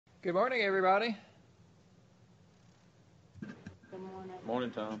Good morning, everybody. Good morning.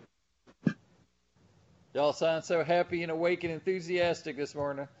 Morning, Tom. Y'all sound so happy and awake and enthusiastic this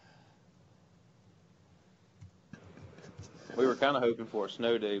morning. We were kind of hoping for a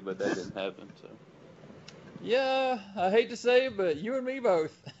snow day, but that didn't happen. So Yeah, I hate to say it, but you and me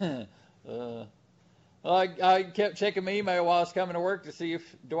both. I kept checking my email while I was coming to work to see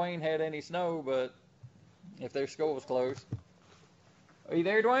if Dwayne had any snow, but if their school was closed. Are you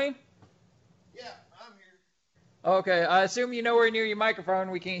there, Dwayne? Yeah, I'm here. Okay, I assume you're nowhere near your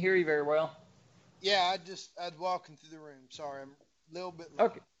microphone. We can't hear you very well. Yeah, I was walking through the room. Sorry, I'm a little bit late.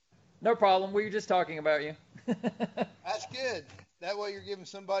 Okay, no problem. We were just talking about you. That's good. That way you're giving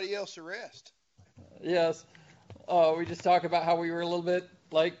somebody else a rest. Yes. We just talked about how we were a little bit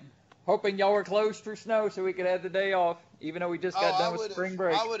like hoping y'all were closed for snow so we could have the day off, even though we just got done with spring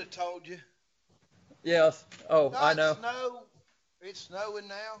break. I would have told you. Yes. Oh, No, I know. it's snowing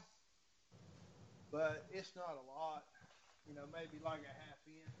now, but it's not a lot. Maybe like a half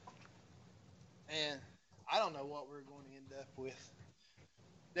inch. And I don't know what we're going to end up with.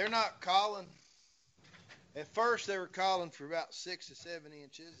 They're not calling. At first, they were calling for about 6 to 7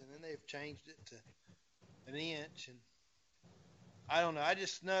 inches, and then they've changed it to an inch. And I don't know. I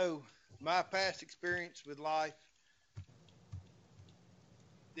just know my past experience with life.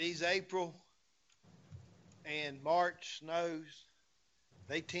 These April and March snows,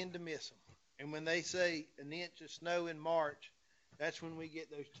 they tend to miss them. And when they say an inch of snow in March, that's when we get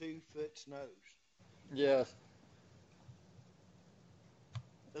those 2-foot snows. Yes.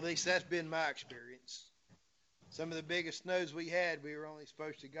 At least that's been my experience. Some of the biggest snows we had, we were only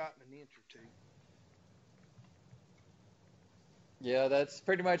supposed to have gotten an inch or two. Yeah, that's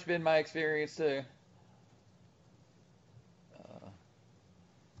pretty much been my experience too. Uh,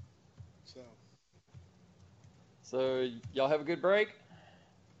 So, so y'all have a good break?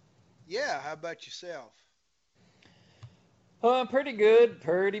 yeah, how about yourself? Oh, I'm pretty good,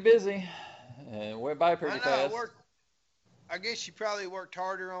 pretty busy, and went by I pretty know, fast. I guess you probably worked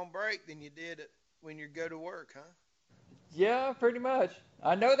harder on break than you did when you go to work, huh? Yeah, pretty much.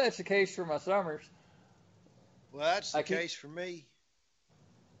 I know that's the case for my summers. Well, that's the I keep, case for me.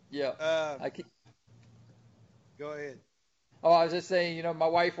 yeah, Uh, I keep. Go ahead. Oh, I was just saying, my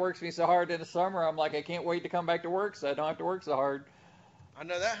wife works me so hard in the summer. I'm like, I can't wait to come back to work so I don't have to work so hard. I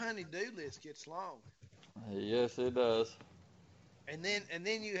know that honey-do list gets long. Yes, it does. And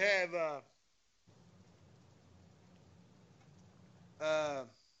then you have uh,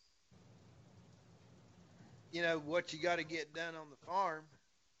 what you got to get done on the farm,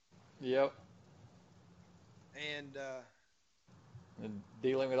 Yep. and And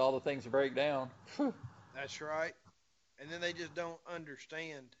dealing with all the things that break down. that's right. And then they just don't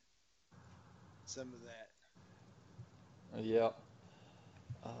understand some of that. Yep.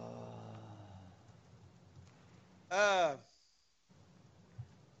 Uh, Uh,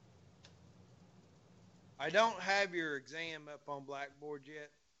 I don't have your exam up on Blackboard yet,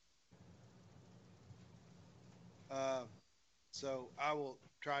 uh, so I will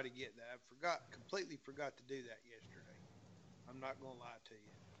try to get that. Completely forgot to do that yesterday. I'm not gonna lie to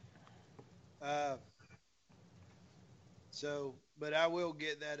you. But I will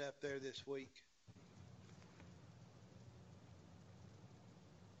get that up there this week.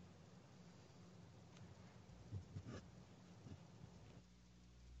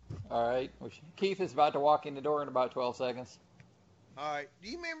 all right. Well, Keith is about to walk in the door in about 12 seconds. All right. Do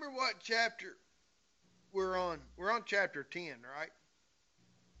you remember what chapter we're on? We're on chapter 10, right?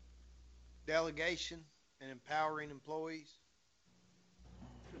 Delegation and empowering employees.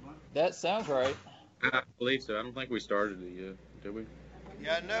 That sounds right. I believe so. I don't think we started it yet, did we?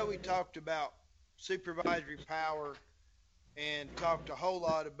 Yeah, I know we talked about supervisory power and talked a whole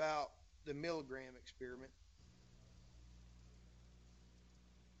lot about the milligram experiment.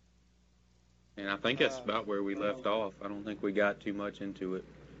 And I think that's Uh, about where we left off. I don't think we got too much into it.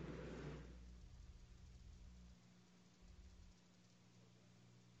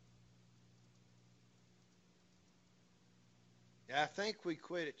 yeah, I think we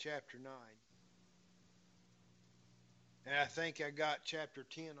quit at chapter 9. And I think I got chapter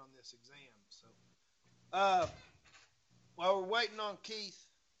 10 on this exam. So, uh, while we're waiting on Keith,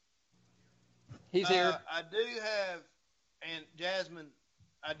 He's here. I do have, and Jasmine,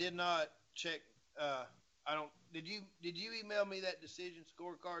 I did not check. I don't. Did you email me that decision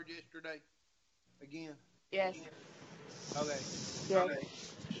scorecard yesterday? Again. Yes. Okay.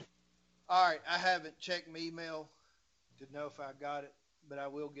 Yes. All right. I haven't checked my email to know if I got it, but I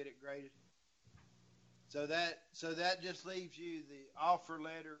will get it graded. So that just leaves you the offer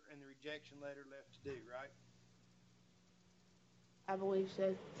letter and the rejection letter left to do, right? I believe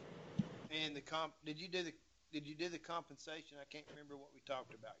so. And did you do the compensation? I can't remember what we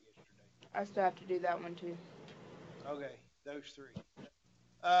talked about yesterday. I still have to do that one too. Okay, those three.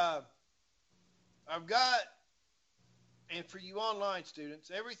 Uh, I've got, and for you online students,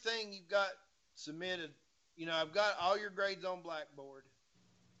 everything you've got submitted, I've got all your grades on Blackboard.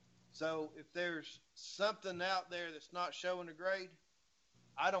 So if there's something out there that's not showing a grade,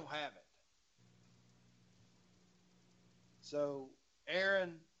 I don't have it. So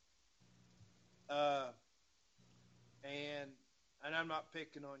Aaron, and I'm not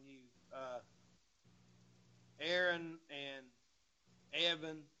picking on you, Aaron and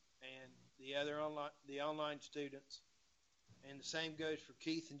Evan and the online students, and the same goes for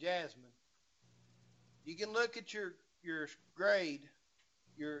Keith and Jasmine. You can look at your grade,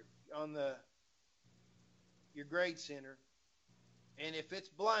 your grade center, and if it's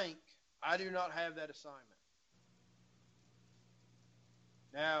blank, I do not have that assignment.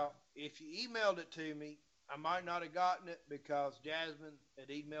 Now, if you emailed it to me, I might not have gotten it because Jasmine had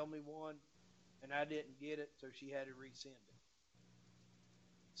emailed me one and I didn't get it, so she had to resend it.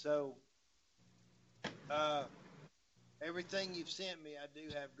 So, everything you've sent me, I do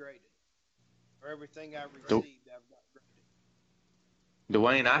have graded. Or everything I received, I've got graded.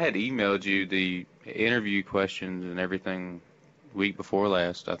 Dwayne, I had emailed you the interview questions and everything week before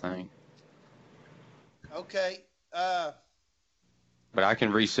last, I think. Okay. But I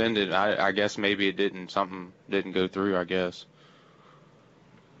can resend it. I guess maybe something didn't go through, I guess.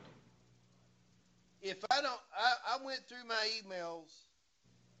 If I don't, I went through my emails,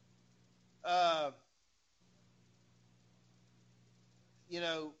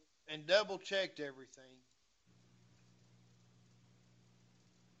 and double checked everything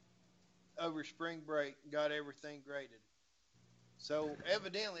over spring break and got everything graded. So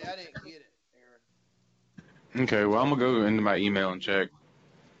evidently I didn't get it, Aaron. Okay, well, I'm going to go into my email and check.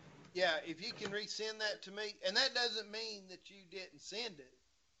 Yeah, if you can resend that to me, and that doesn't mean that you didn't send it.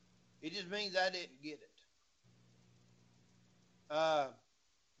 It just means I didn't get it.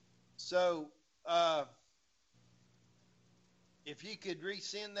 If you could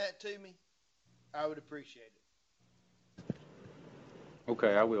resend that to me, I would appreciate it.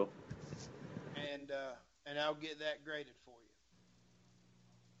 Okay, I will. And I'll get that graded for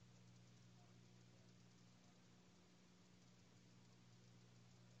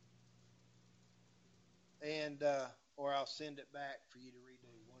you. And or I'll send it back for you to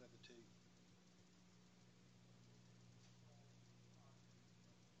redo, one of the two.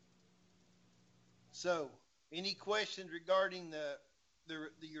 So, any questions regarding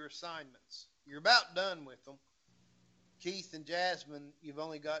your assignments? You're about done with them. Keith and Jasmine, Keith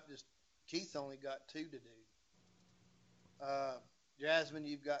only got 2 to do. Jasmine,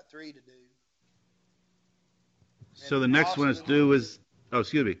 you've got 3 to do. So the next one is due is,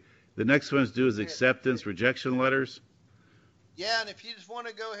 the next one is due is acceptance, rejection letters. Yeah, and if you just want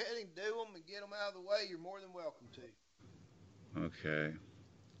to go ahead and do them and get them out of the way, you're more than welcome to. Okay.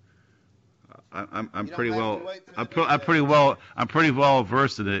 I'm pretty well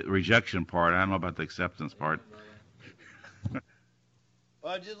versed in the rejection part. I don't know about the acceptance part.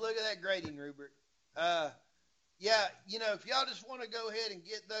 Well, just look at that grading rubric. Yeah, if y'all just want to go ahead and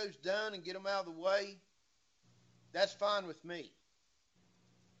get those done and get them out of the way, that's fine with me.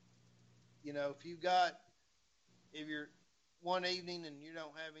 If you're one evening and you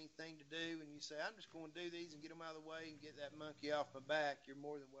don't have anything to do and you say, I'm just going to do these and get them out of the way and get that monkey off my back, you're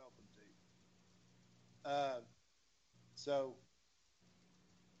more than welcome to. So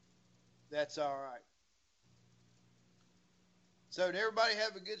that's all right. So did everybody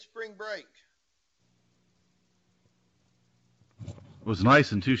have a good spring break? It was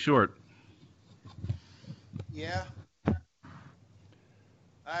nice and too short. Yeah,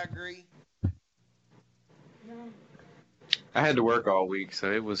 I agree. I had to work all week, so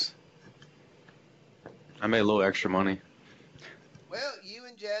I made a little extra money. Well, you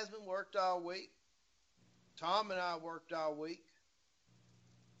and Jasmine worked all week. Tom and I worked all week.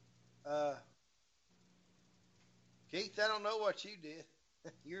 Keith, I don't know what you did.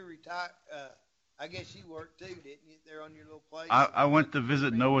 You're retired. I guess you worked too, didn't you? There on your little place. I went to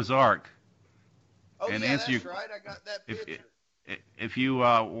visit Noah's Ark. Oh, and yeah, that's right. I got that picture. If you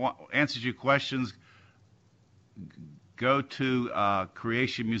answers your questions, go to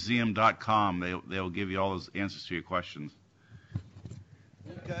creationmuseum.com. They'll give you all those answers to your questions.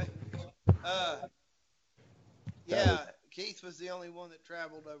 Okay. Yeah, Keith was the only one that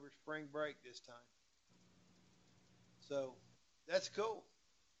traveled over spring break this time. So that's cool.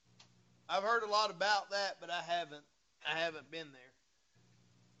 I've heard a lot about that, but I haven't been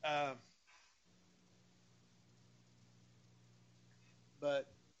there. But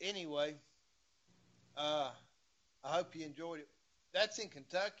anyway, I hope you enjoyed it. That's in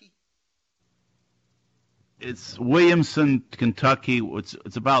Kentucky. It's Williamson, Kentucky.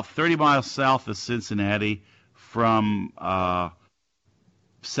 It's about 30 miles south of Cincinnati. From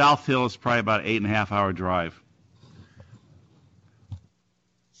South Hill is probably about 8.5 hour drive.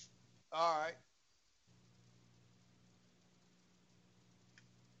 All right.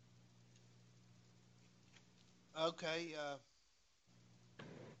 Okay.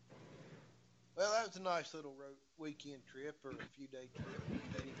 Well, that was a nice little weekend trip or a few day trip,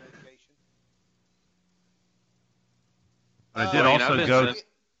 mini vacation. But I did Wayne, also I've been go. sent-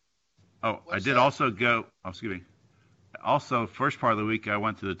 I What's did that? also go. Oh, excuse me. Also, first part of the week, I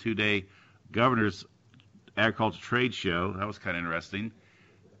went to the 2-day governor's agriculture trade show. That was kind of interesting,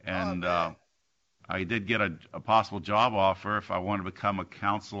 and I did get a possible job offer if I wanted to become a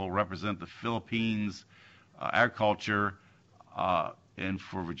council, represent the Philippines agriculture and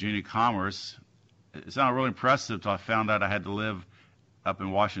for Virginia Commerce. It sounded really impressive until I found out I had to live up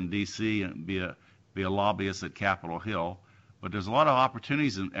in Washington D.C. and be a lobbyist at Capitol Hill. But there's a lot of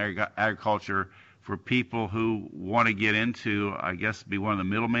opportunities in agriculture for people who want to get into, I guess, be one of the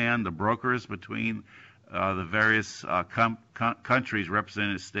middlemen, the brokers between the various countries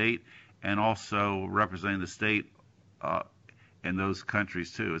representing the state and also representing the state in those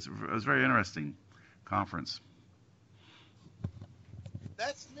countries too. It was a very interesting conference.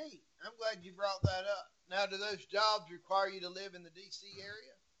 That's neat. I'm glad you brought that up. Now, do those jobs require you to live in the D.C.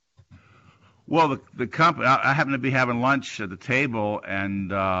 area? Well, the company, I happened to be having lunch at the table, and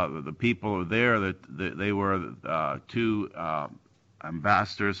the people were there. That they were two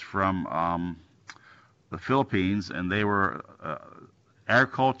ambassadors from the Philippines, and they were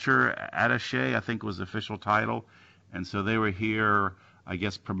agriculture attaché, I think was the official title, and so they were here, I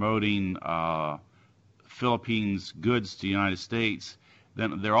guess, promoting Philippines goods to the United States.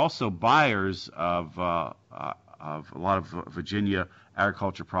 Then they're also buyers of a lot of Virginia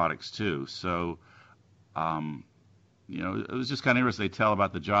agriculture products too. So, it was just kind of interesting. They tell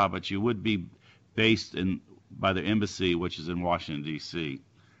about the job, but you would be based by the embassy, which is in Washington D.C.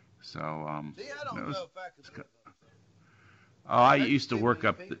 So, See, I don't know if I could live up there. I There's used to too work many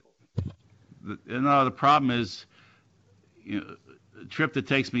up. people. The problem is, a trip that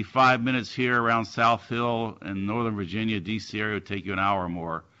takes me 5 minutes here around South Hill in Northern Virginia, D.C. area would take you an hour or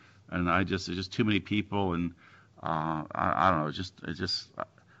more, and it's just too many people, and I don't know, it's just a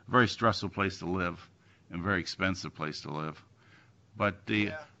very stressful place to live, and very expensive place to live. But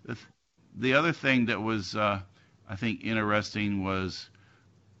the other thing that was I think interesting was,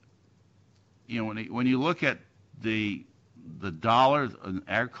 when you look at the dollar in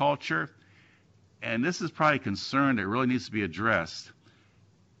agriculture. And this is probably a concern that really needs to be addressed.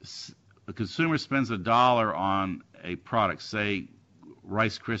 The consumer spends $1 on a product, say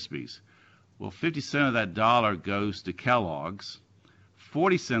Rice Krispies. Well, 50 cents of that dollar goes to Kellogg's.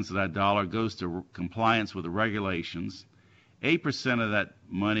 40 cents of that dollar goes to compliance with the regulations. 8% of that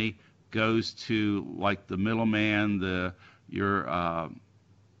money goes to like the middleman, your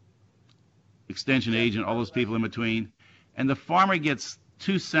extension agent, all those people in between. And the farmer gets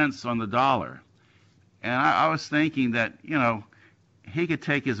 2 cents on the dollar. And I was thinking that, he could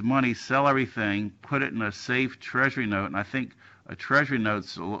take his money, sell everything, put it in a safe treasury note, and I think a treasury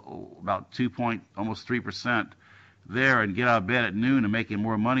note's about almost 3% there, and get out of bed at noon and making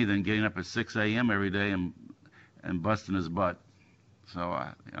more money than getting up at 6 a.m. every day and busting his butt. So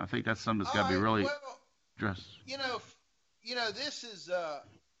I think that's something that's got to be really addressed. This is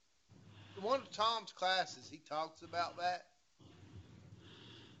one of Tom's classes. He talks about that.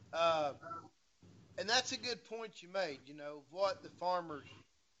 And that's a good point you made, what the farmers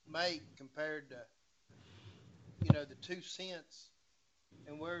make compared to, the 2 cents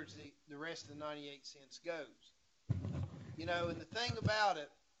and where's the rest of the 98 cents goes. And the thing about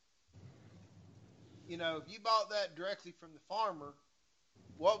it, if you bought that directly from the farmer,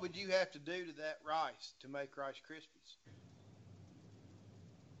 what would you have to do to that rice to make Rice Krispies?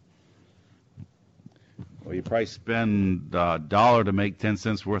 Well, you probably spend $1 to make 10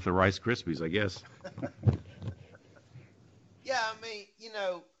 cents worth of Rice Krispies, I guess. Yeah,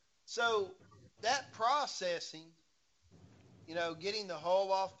 so that processing, getting the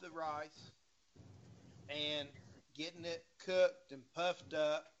hull off the rice and getting it cooked and puffed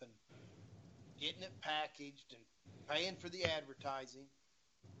up and getting it packaged and paying for the advertising,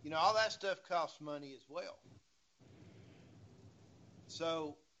 all that stuff costs money as well.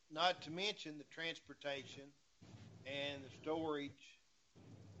 So, not to mention the transportation and the storage.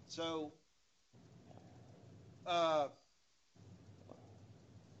 So, all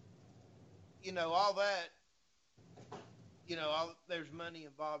that, there's money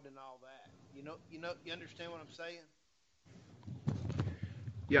involved in all that. You understand what I'm saying?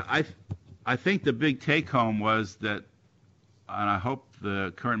 Yeah, I think the big take home was that, and I hope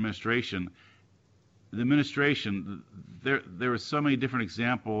the current administration, there were so many different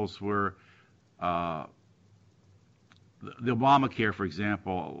examples where the Obamacare, for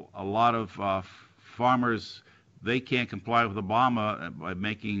example, a lot of farmers, they can't comply with Obama by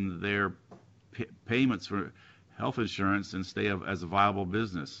making their payments for health insurance and stay as a viable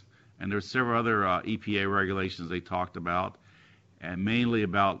business. And there's several other EPA regulations they talked about, and mainly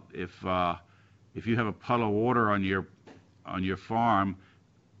about if you have a puddle of water on your farm,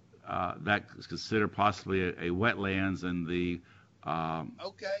 that is considered possibly a wetlands, and the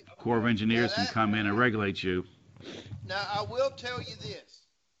Okay. Corps of Engineers Now can come in and regulate you. Now, I will tell you this.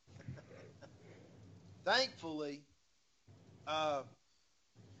 Thankfully,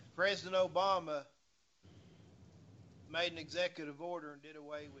 President Obama made an executive order and did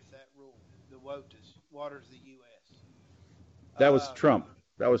away with that rule, the WOTUS, Waters of the U.S. That was Trump.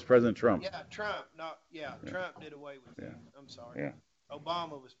 That was President Trump. Yeah, Trump. Trump did away with it. I'm sorry. Yeah.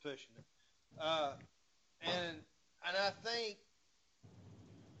 Obama was pushing it. And I think,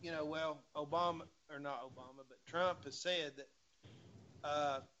 Obama, or not Obama, but Trump has said that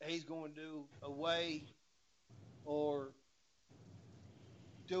he's going to do away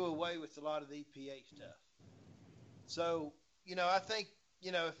with a lot of the EPA stuff. So, I think,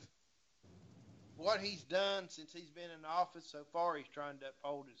 if what he's done since he's been in office so far, he's trying to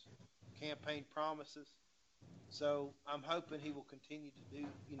uphold his campaign promises. So I'm hoping he will continue to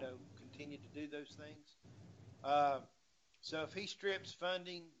do those things. So if he strips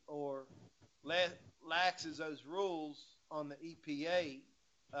funding or laxes those rules on the EPA,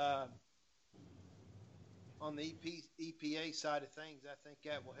 EPA side of things, I think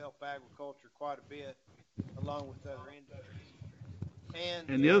that will help agriculture quite a bit, along with other industries.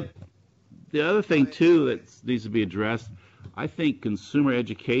 And the other thing too that needs to be addressed, I think, consumer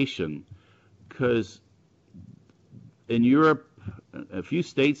education, because in Europe, a few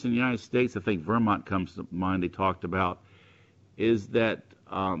states in the United States, I think Vermont comes to mind, they talked about, is that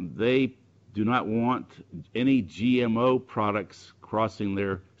they do not want any GMO products crossing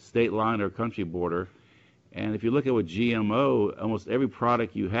their state line or country border. And if you look at what GMO, almost every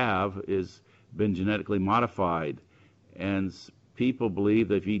product you have is been genetically modified. And people believe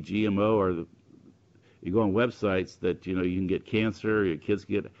that if you eat GMO, or you go on websites, that you can get cancer, your kids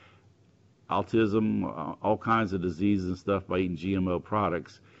get autism, all kinds of diseases and stuff by eating GMO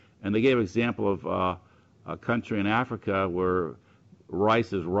products. And they gave an example of a country in Africa where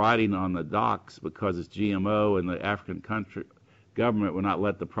rice is rotting on the docks because it's GMO, and the African country government will not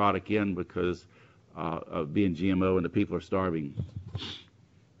let the product in because of being GMO, and the people are starving.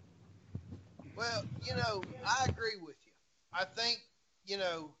 Well, I agree with you. I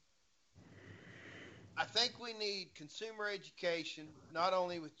think we need consumer education, not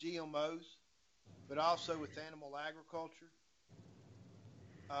only with GMOs, but also with animal agriculture,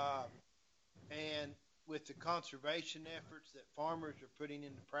 and with the conservation efforts that farmers are putting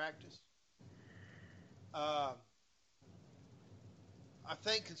into practice. I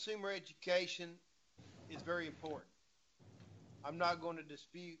think consumer education is very important. I'm not going to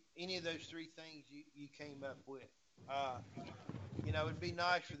dispute any of those three things you came up with. It'd be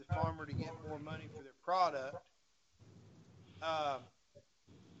nice for the farmer to get more money for their product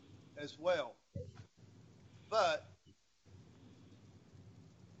as well. But,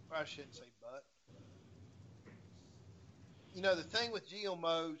 or I shouldn't say but. The thing with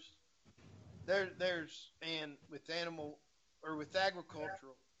GMOs, and with with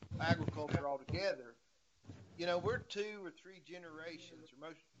agriculture altogether, we're 2 or 3 generations,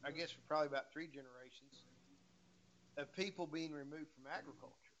 or I guess we're probably about 3 generations of people being removed from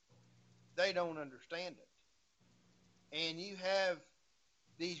agriculture. They don't understand it. And you have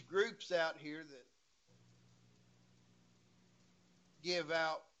these groups out here that give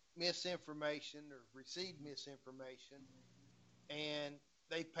out misinformation or receive misinformation, and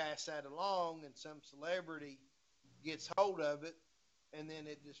they pass that along, and some celebrity gets hold of it, and then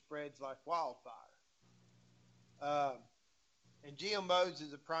it just spreads like wildfire. And GMOs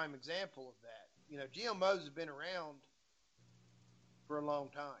is a prime example of that. GMOs have been around for a long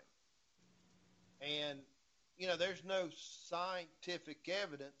time. And, there's no scientific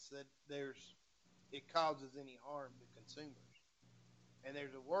evidence that it causes any harm to consumers. And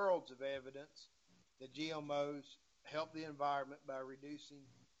there's a worlds of evidence that GMOs help the environment by reducing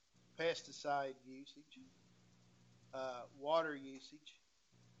pesticide usage, water usage,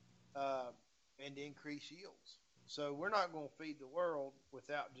 and increase yields. So we're not going to feed the world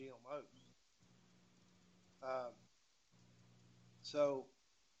without GMOs. So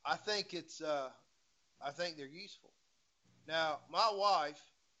I think I think they're useful. Now, my wife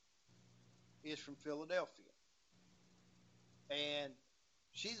is from Philadelphia, and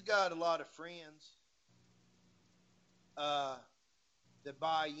she's got a lot of friends that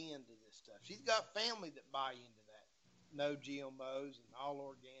buy into this stuff. She's got family that buy into that. No GMOs and all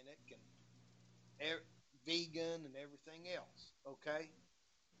organic and vegan and everything else. Okay?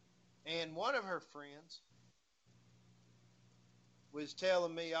 And one of her friends was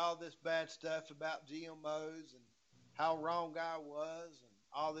telling me all this bad stuff about GMOs and how wrong I was and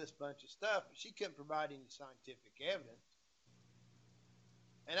all this bunch of stuff. But she couldn't provide any scientific evidence.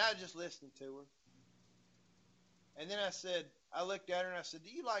 And I was just listening to her. And then I looked at her and I said, do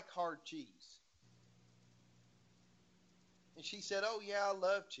you like hard cheese? And she said, oh, yeah, I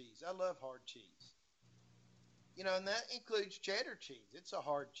love cheese. I love hard cheese. You know, and that includes cheddar cheese. It's a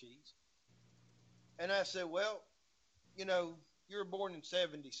hard cheese. And I said, well, you know, you were born in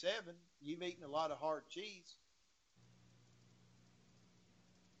 77. You've eaten a lot of hard cheese.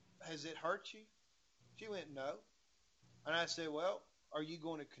 Has it hurt you? She went, no. And I said, well, are you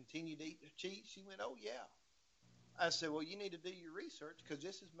going to continue to eat the cheese? She went, oh, yeah. I said, well, you need to do your research because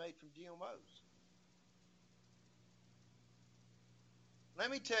this is made from GMOs. Let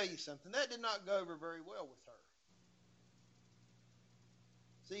me tell you something. That did not go over very well with her.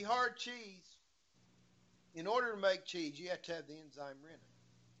 See, hard cheese, in order to make cheese, you have to have the enzyme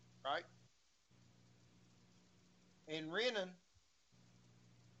rennin, right? And rennin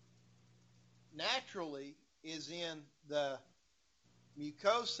naturally is in the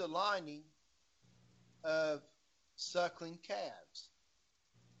mucosa lining of suckling calves.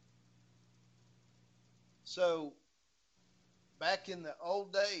 So back in the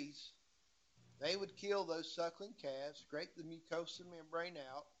old days, they would kill those suckling calves, scrape the mucosa membrane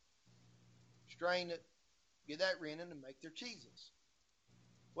out, strain it, get that rennin, and make their cheeses.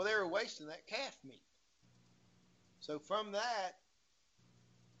 Well, they were wasting that calf meat. So from that,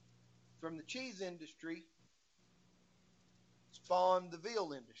 from the cheese industry, spawned the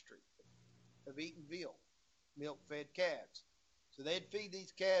veal industry of eating veal, milk-fed calves. So they'd feed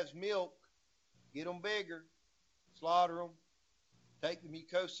these calves milk, get them bigger, slaughter them, take the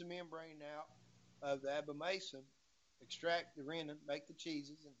mucosa membrane out of the abomasum, extract the rennin, make the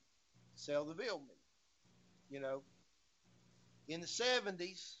cheeses, and sell the veal meat. You know, in the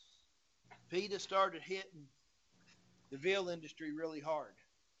 70s, PETA started hitting the veal industry really hard.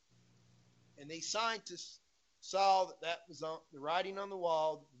 And these scientists saw that was on the writing on the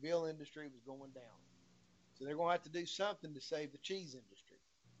wall that the veal industry was going down. So they're going to have to do something to save the cheese industry.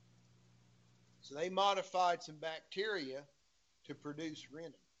 So they modified some bacteria to produce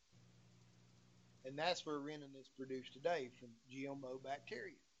rennin. And that's where rennin is produced today, from GMO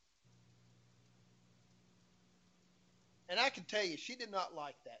bacteria. And I can tell you, she did not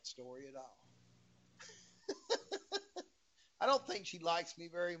like that story at all. I don't think she likes me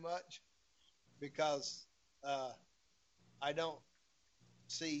very much because I don't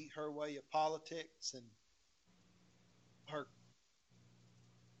see her way of politics, and her,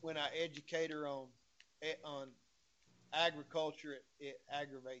 when I educate her on agriculture, it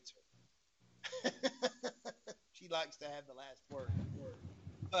aggravates her. She likes to have the last word.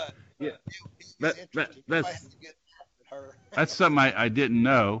 But Yeah, it's that- interesting. that's- I have to get at her. That's something I didn't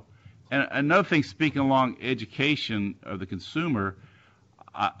know. And another thing, speaking along education of the consumer,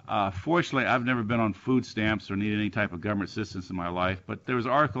 fortunately, I've never been on food stamps or needed any type of government assistance in my life. But there was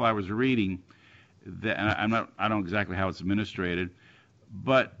an article I was reading that, and I don't know exactly how it's administrated,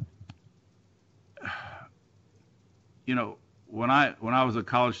 but you know, when I was a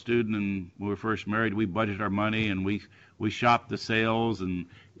college student and when we were first married, we budgeted our money and we shopped the sales and,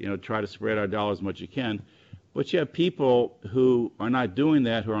 you know, try to spread our dollars as much as you can. But you have people who are not doing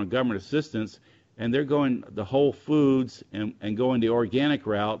that, who are on government assistance, and they're going the Whole Foods and going the organic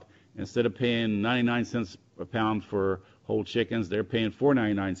route. Instead of paying 99 cents a pound for whole chickens, they're paying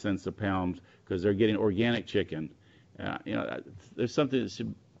 4.99 cents a pound because they're getting organic chicken. You know, there's something that's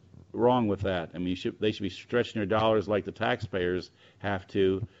wrong with that. I mean, they should be stretching their dollars like the taxpayers have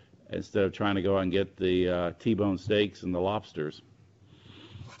to, instead of trying to go out and get the T-bone steaks and the lobsters.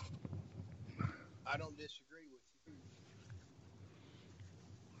 I don't disagree with you.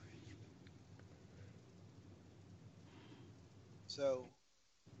 So,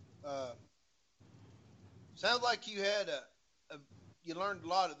 sounds like you had you learned a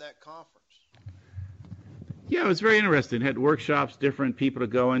lot at that conference. Yeah, it was very interesting. It had workshops, different people to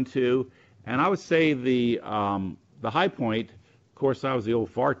go into, and I would say the high point. Of course, I was the old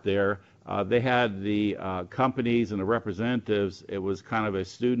fart there. They had the companies and the representatives. It was kind of a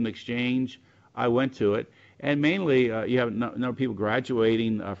student exchange. I went to it, And mainly, you have a number of people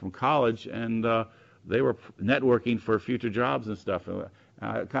graduating from college, and they were networking for future jobs and stuff. And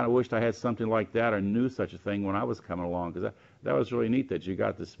I kind of wished I had something like that or knew such a thing when I was coming along, because that was really neat that you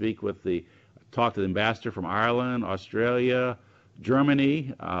got to speak with talk to the ambassador from Ireland, Australia,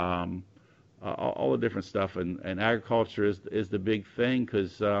 Germany, all the different stuff. And agriculture is the big thing,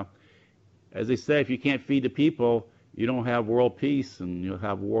 because as they say, if you can't feed the people, you don't have world peace, and you'll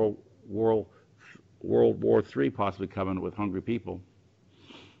have World War III possibly coming with hungry people.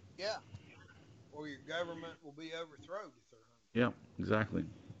 Yeah. Or your government will be overthrown if they're hungry. Yeah, exactly.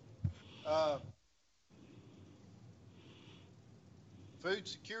 Food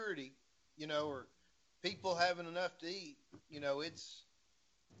security, or people having enough to eat, it's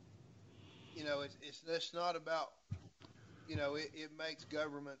just not about, it makes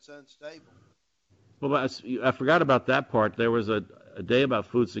governments unstable. Well, I forgot about that part. There was a day about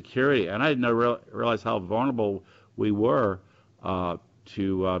food security, and I didn't realize how vulnerable we were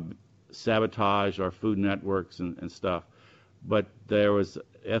to sabotage our food networks and stuff. But there was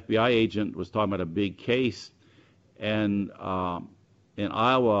FBI agent was talking about a big case, and in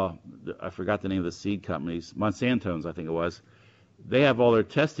Iowa, I forgot the name of the seed companies, Monsanto's, I think it was. They have all their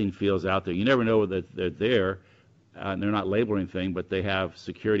testing fields out there. You never know whether they're there, and they're not labeling anything, but they have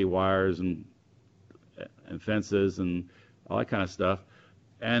security wires and fences and all that kind of stuff.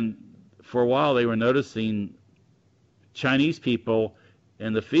 And for a while, they were noticing Chinese people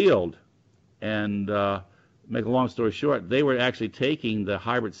in the field. And make a long story short, they were actually taking the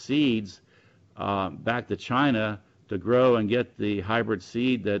hybrid seeds back to China to grow and get the hybrid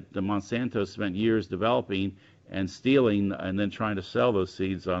seed that the Monsanto spent years developing and stealing, and then trying to sell those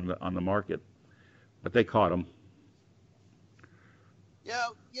seeds on the market. But they caught them. Yeah,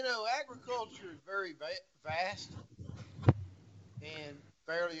 agriculture is very vast and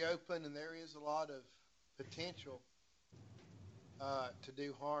fairly open, and there is a lot of potential to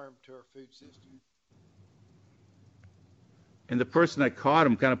do harm to our food system. And the person that caught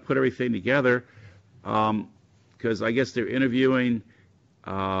him kind of put everything together, because I guess they're interviewing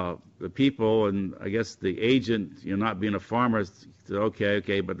the people, and I guess the agent, not being a farmer, said,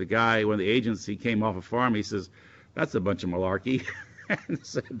 okay, but the guy, when the agency came off a farm, he says, that's a bunch of malarkey. and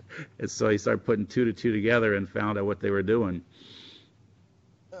so he started putting 2 to 2 together and found out what they were doing.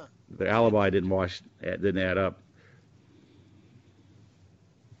 Huh. The alibi didn't add up.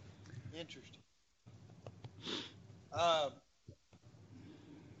 Interesting.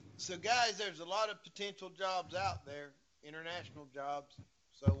 So, guys, there's a lot of potential jobs out there, international jobs,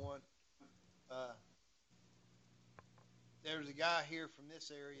 so on. There's a guy here from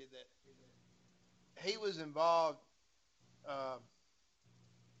this area that he was involved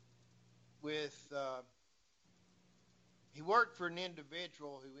with. He worked for an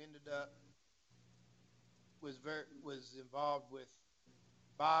individual who ended up was involved with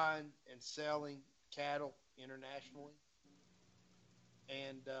buying and selling cattle internationally.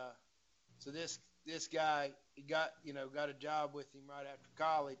 And so this guy, he got a job with him right after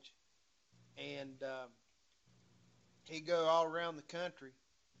college, and he'd go all around the country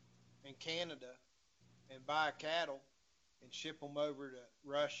and Canada and buy cattle and ship them over to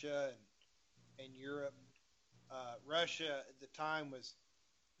Russia and Europe. Russia at the time was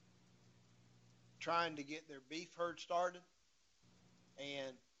trying to get their beef herd started,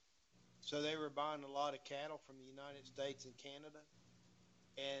 and so they were buying a lot of cattle from the United States and Canada.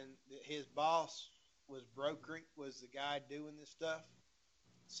 And his boss was the guy doing this stuff.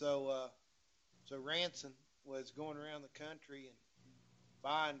 So Ranson was going around the country and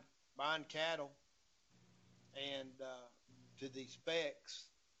buying cattle and to these specs,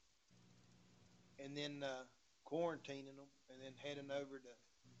 and then quarantining them, and then heading over to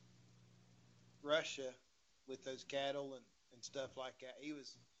Russia with those cattle and stuff like that. He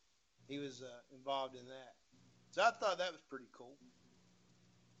was involved in that. So I thought that was pretty cool.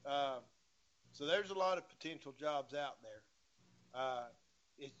 So there's a lot of potential jobs out there.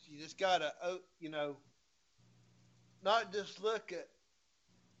 You just gotta, not just look at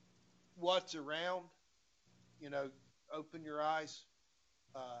what's around. Open your eyes.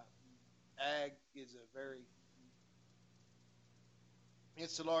 Ag is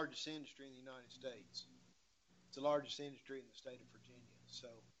it's the largest industry in the United States. It's the largest industry in the state of Virginia. So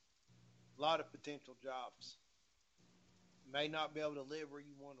a lot of potential jobs. You may not be able to live where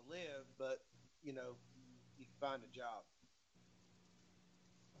you want to live, but you can find a job.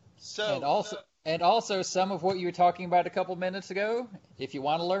 So and also some of what you were talking about a couple minutes ago. If you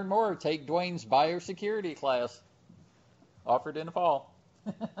want to learn more, take Dwayne's biosecurity class, offered in the fall.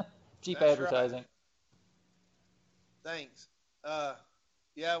 Cheap That's advertising. Right. Thanks.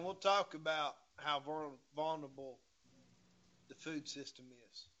 Yeah, we'll talk about how vulnerable the food system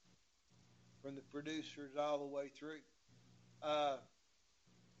is, from the producers all the way through.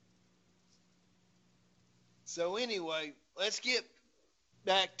 So anyway, let's get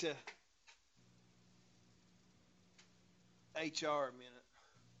back to HR a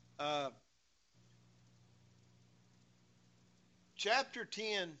minute. Chapter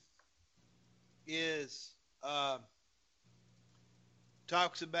 10 is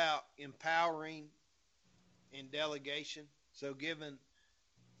talks about empowering and delegation. So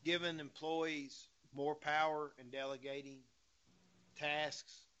giving employees more power and delegating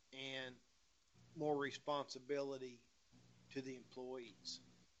tasks and more responsibility to the employees.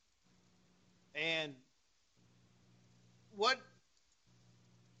 And what,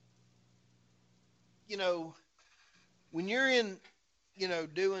 when you're in,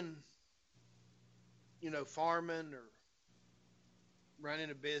 doing, farming or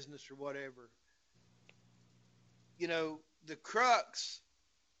running a business or whatever, the crux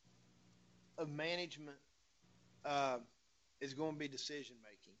of management is going to be decision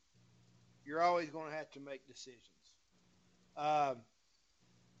making. You're always going to have to make decisions.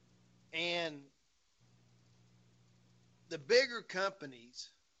 And the bigger companies,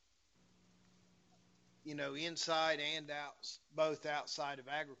 inside and out, both outside of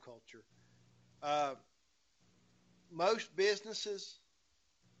agriculture, most businesses,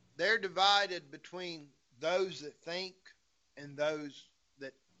 they're divided between those that think and those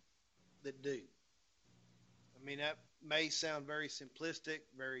that do. I mean, that may sound very simplistic,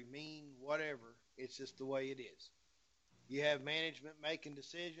 very mean, whatever. It's just the way it is. You have management making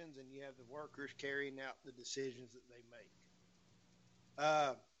decisions, and you have the workers carrying out the decisions that they make.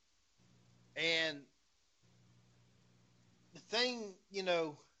 And the thing,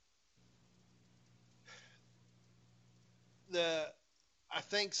 I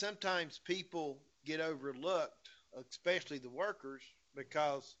think sometimes people get overlooked, especially the workers,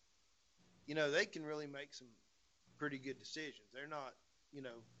 because, they can really make some pretty good decisions. They're not,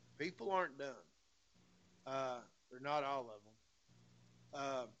 people aren't dumb. They're not all of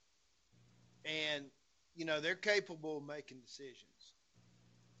them. And, they're capable of making decisions.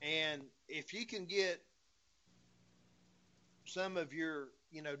 And if you can get some of your,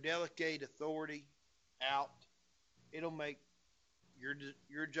 delegate authority out, it'll make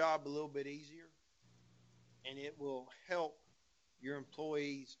your job a little bit easier, and it will help your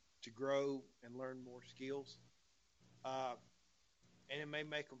employees to grow and learn more skills. And it may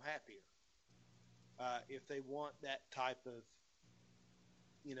make them happier if they want that type of,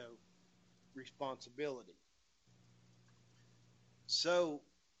 responsibility. So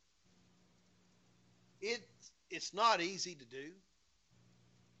it's not easy to do,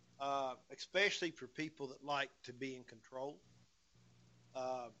 especially for people that like to be in control.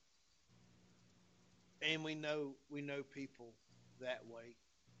 And we know people that way.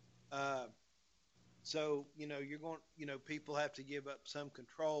 So, you're going, people have to give up some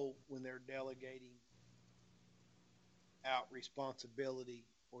control when they're delegating out responsibility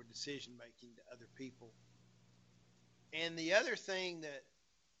or decision making to other people. And the other thing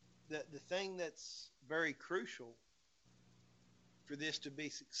the thing that's very crucial for this to be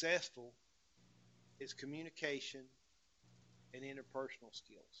successful is communication and interpersonal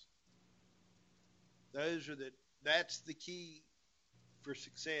skills. That's the key for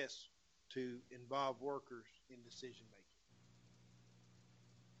success to involve workers in decision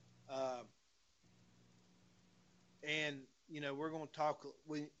making. And we're going to talk.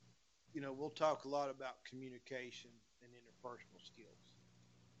 We'll talk a lot about communication and interpersonal skills.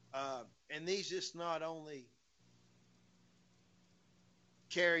 And these just not only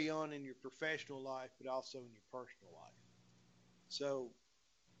carry on in your professional life, but also in your personal life. So,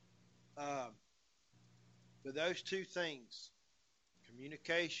 but those two things,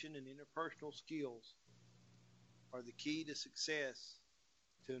 communication and interpersonal skills, are the key to success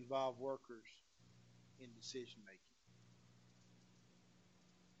to involve workers in decision making.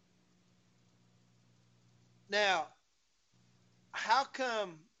 Now, how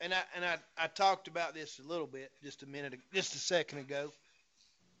come? And I talked about this a little bit just a second ago.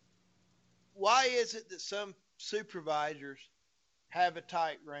 Why is it that some supervisors have a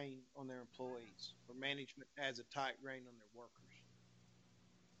tight rein on their employees, or management has a tight rein on their workers?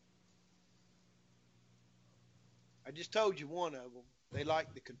 I just told you one of them. They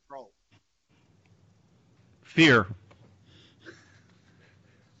like the control. Fear.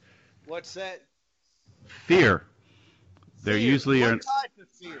 What's that? Fear. They're Fear. usually What type of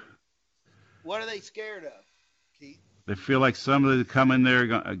fear? What are they scared of, Keith? They feel like somebody come in there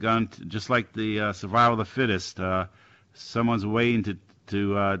just like the survival of the fittest. Someone's waiting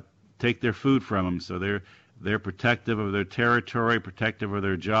to take their food from them. So they're protective of their territory, protective of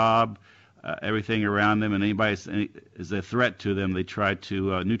their job, everything around them, and anybody is a threat to them, they try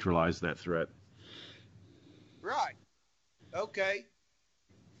to neutralize that threat. Right. Okay.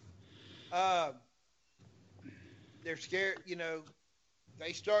 They're scared.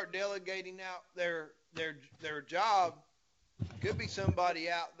 They start delegating out their job. Could be somebody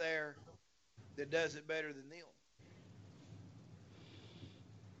out there that does it better than them.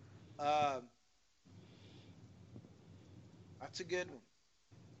 That's a good one.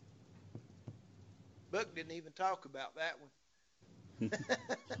 Book didn't even talk about that one.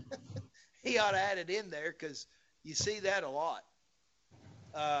 He ought to add it in there because you see that a lot.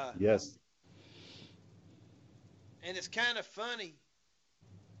 Yes. And it's kind of funny,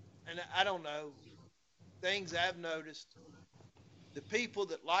 and I don't know, things I've noticed, the people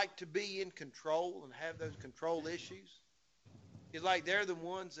that like to be in control and have those control issues, it's like they're the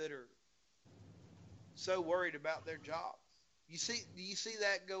ones that are so worried about their job. Do you see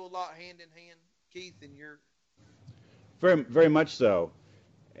that go a lot hand in hand, Keith, in your... Very, very much so.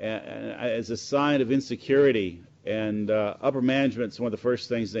 And as a sign of insecurity, and upper management's one of the first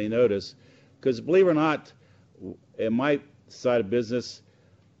things they notice, because believe it or not, in my side of business,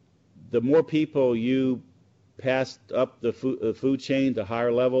 the more people you passed up the food chain to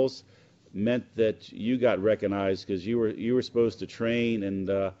higher levels meant that you got recognized because you were supposed to train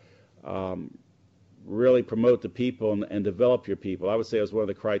and really promote the people and develop your people. I would say it was one of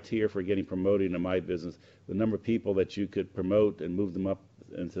the criteria for getting promoted in my business, the number of people that you could promote and move them up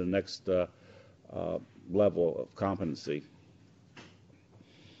into the next level of competency.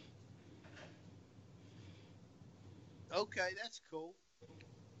 Okay, that's cool.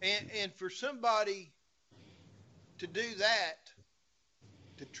 And for somebody to do that,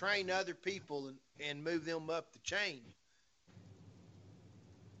 to train other people and move them up the chain,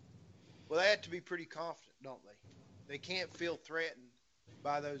 well, they have to be pretty confident, don't they? They can't feel threatened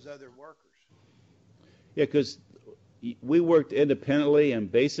by those other workers. Yeah, because we worked independently,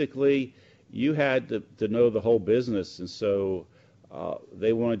 and basically you had to know the whole business, and so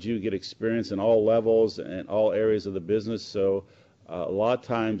they wanted you to get experience in all levels and all areas of the business. So a lot of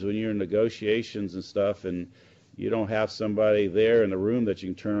times when you're in negotiations and stuff and you don't have somebody there in the room that you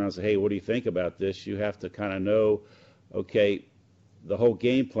can turn around and say, hey, what do you think about this? You have to kind of know, okay, the whole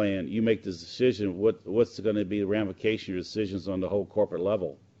game plan, you make this decision, what's going to be the ramification of your decisions on the whole corporate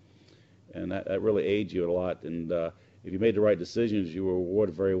level. And that really aids you a lot. And if you made the right decisions, you were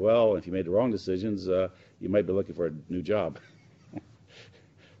rewarded very well. And if you made the wrong decisions, you might be looking for a new job.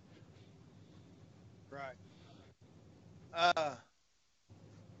 Right.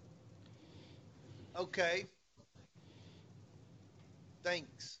 Okay.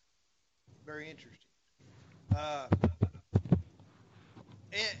 Thanks. Very interesting.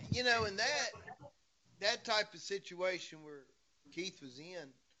 And in that type of situation where Keith was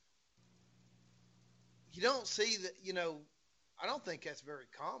in, you don't see that. I don't think that's very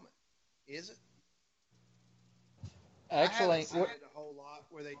common, is it? Actually, I haven't seen it a whole lot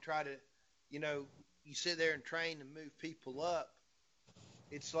where they try to, you sit there and train and move people up.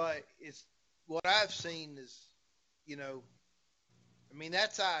 It's like what I've seen is,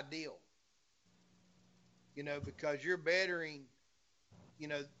 that's ideal. Because you're bettering,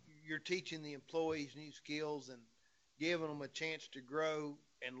 you're teaching the employees new skills and giving them a chance to grow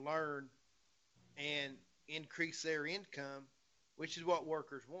and learn and increase their income, which is what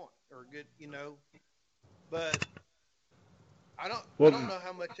workers want, or good, but I don't know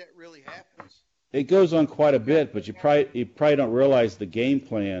how much that really happens. It goes on quite a bit, but you probably don't realize the game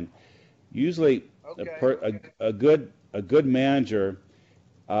plan. Usually, Okay. a good manager,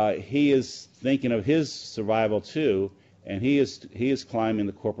 he is thinking of his survival too, and he is climbing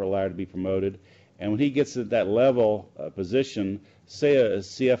the corporate ladder to be promoted. And when he gets at that level position, say a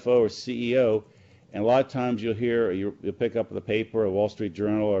CFO or CEO, and a lot of times you'll pick up the paper, a Wall Street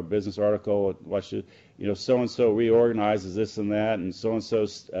Journal or a business article, watch it, so and so reorganizes this and that, and so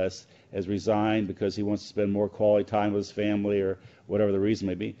has resigned because he wants to spend more quality time with his family or whatever the reason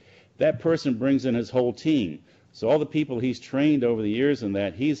may be. That person brings in his whole team. So all the people he's trained over the years in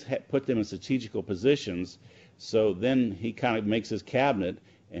that, he's put them in strategical positions. So then he kind of makes his cabinet,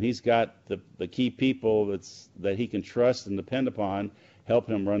 and he's got the key people that he can trust and depend upon,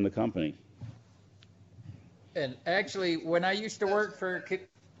 helping him run the company. and actually, when I used to work for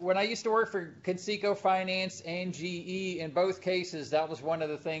Conseco Finance and GE, in both cases, that was one of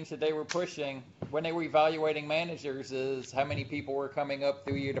the things that they were pushing when they were evaluating managers, is how many people were coming up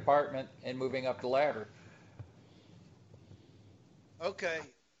through your department and moving up the ladder. Okay.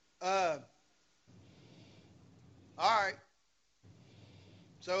 All right.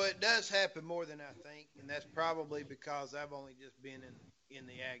 So it does happen more than I think, and that's probably because I've only just been in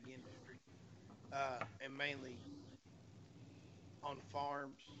the ag industry, and mainly on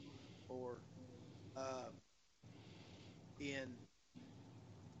farms or uh, in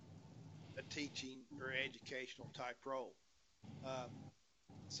a teaching or educational type role. Um,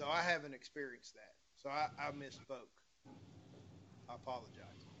 so I haven't experienced that. So I misspoke. I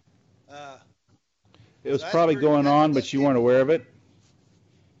apologize. Uh, It was so probably going on, but you weren't aware of it.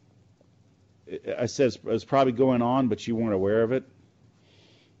 I said it was probably going on, but you weren't aware of it.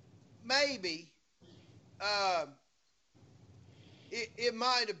 maybe it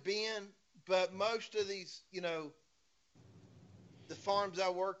might have been, but most of these, the farms I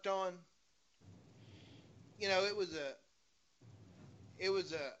worked on, it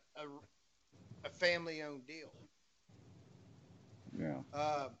was a family owned deal.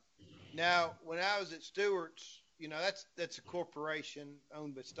 Yeah. Now, when I was at Stewart's, that's a corporation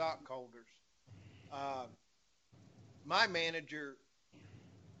owned by stockholders. Uh, my manager,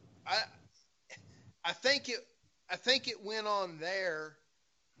 I I think it went on there,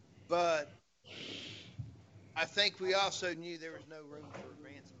 but I think we also knew there was no room for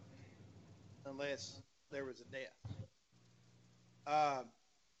advancement unless there was a death. Uh,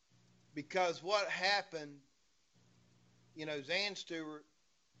 because what happened, Zan Stewart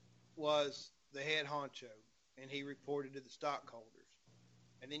was the head honcho, and he reported to the stockholders.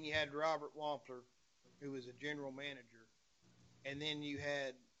 And then you had Robert Wampler, who was a general manager, and then you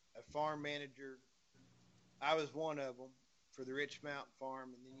had a farm manager. I was one of them for the Rich Mountain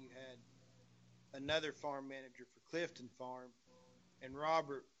Farm, and then you had another farm manager for Clifton Farm, and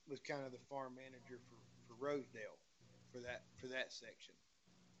Robert was kind of the farm manager for Rosedale for that section.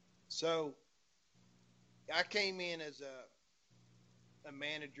 So I came in as a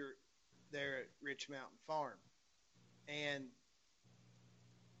manager there at Rich Mountain Farm, and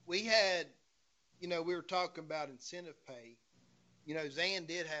we had, we were talking about incentive pay. Zan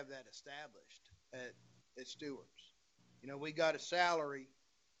did have that established at Stewart's. We got a salary,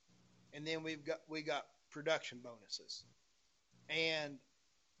 and then we got production bonuses, and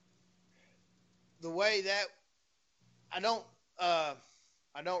the way that I don't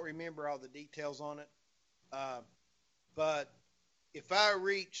remember all the details on it, but if I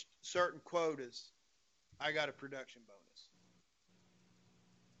reached certain quotas, I got a production bonus,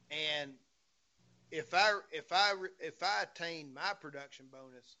 and if I attained my production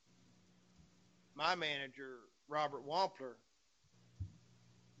bonus, my manager Robert Wampler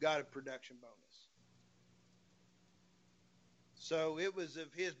got a production bonus. So it was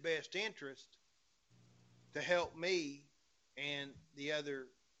of his best interest to help me and the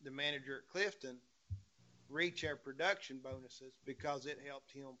manager at Clifton reach our production bonuses because it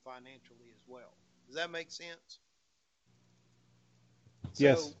helped him financially as well. Does that make sense?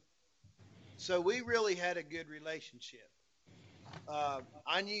 Yes. So we really had a good relationship.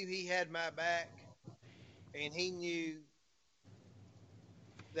 I knew he had my back, and he knew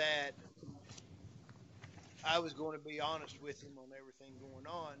that I was going to be honest with him on everything going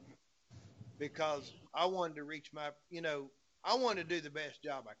on because I wanted to reach I wanted to do the best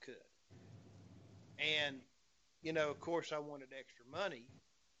job I could. And, of course I wanted extra money,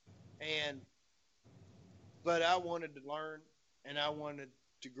 but I wanted to learn, and I wanted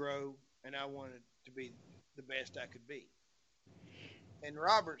to grow, and I wanted to be the best I could be. And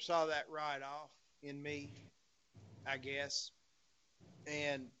Robert saw that right off in me, I guess.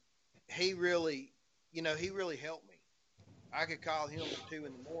 And he really helped me. I could call him at 2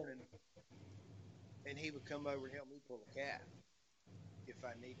 in the morning, and he would come over and help me pull a calf if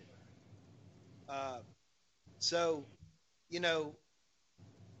I needed it. So,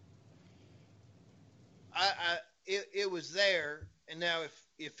 it was there. And now,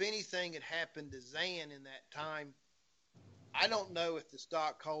 if anything had happened to Zan in that time, I don't know if the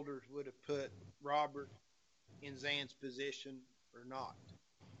stockholders would have put Robert in Zan's position or not.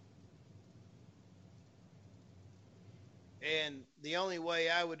 And the only way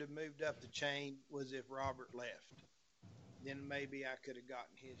I would have moved up the chain was if Robert left. Then maybe I could have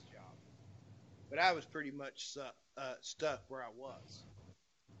gotten his job. But I was pretty much stuck where I was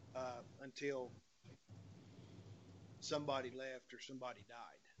until somebody left or somebody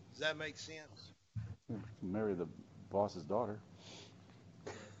died. Does that make sense? Marry the boss's daughter.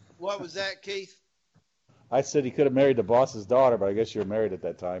 What was that, Keith? I said he could have married the boss's daughter, but I guess you were married at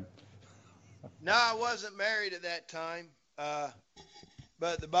that time. No, I wasn't married at that time.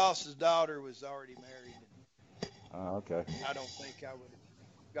 But the boss's daughter was already married. Oh, okay. I don't think I would have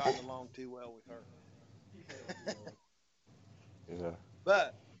gotten along too well with her. Yeah.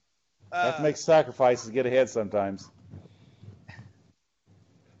 But have to make sacrifices to get ahead sometimes.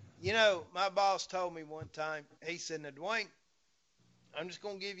 You know, my boss told me one time, he said, now, Dwayne, I'm just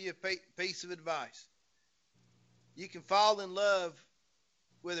going to give you a piece of advice. You can fall in love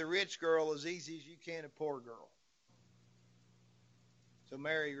with a rich girl as easy as you can a poor girl. So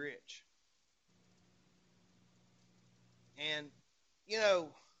marry rich. And, you know,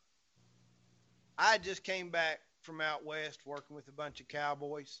 I just came back from out west working with a bunch of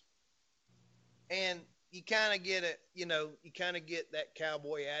cowboys. And you kind of get that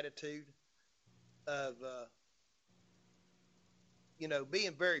cowboy attitude of,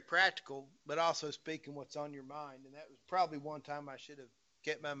 being very practical, but also speaking what's on your mind. And that was probably one time I should have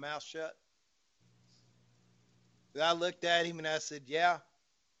kept my mouth shut. But I looked at him and I said, yeah,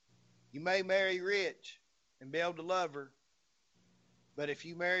 you may marry rich and be able to love her, but if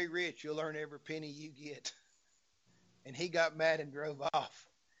you marry rich, you'll earn every penny you get. And he got mad and drove off.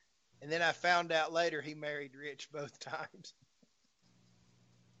 And then I found out later he married rich both times.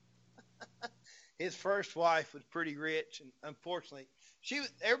 His first wife was pretty rich, and unfortunately,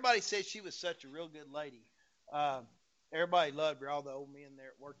 everybody said she was such a real good lady. Everybody loved her, all the old men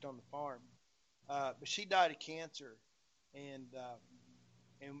there that worked on the farm. But she died of cancer, and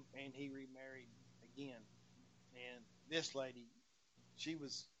he remarried again. And this lady, she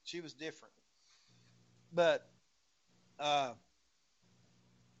was different. But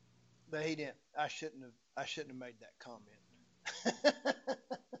he didn't. I shouldn't have made that comment.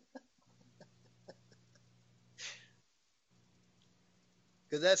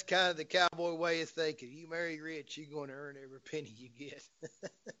 Because that's kind of the cowboy way of thinking. You marry rich, you're going to earn every penny you get.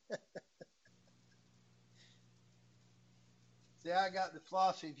 See, I got the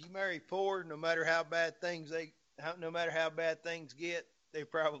philosophy: if you marry poor, no matter how bad things get, they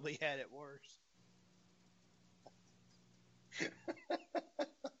probably had it worse.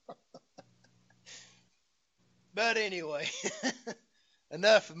 But anyway,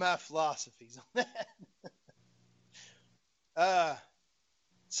 enough of my philosophies on that.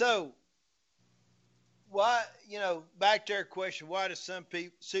 So, why, back to our question, why do some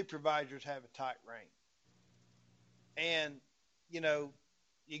supervisors have a tight rein? And, you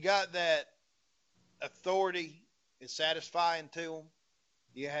got that authority is satisfying to them.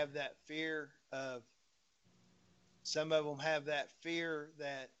 You have that fear of, some of them have that fear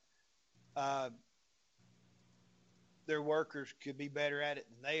that their workers could be better at it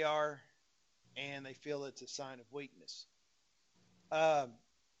than they are, and they feel it's a sign of weakness.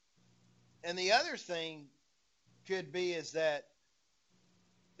 And the other thing could be is that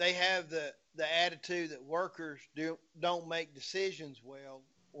they have the attitude that workers don't make decisions well,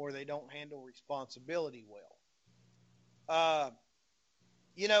 or they don't handle responsibility well.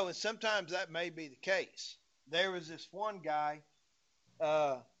 And sometimes that may be the case. There was this one guy,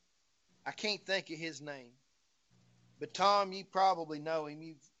 I can't think of his name, but Tom, you probably know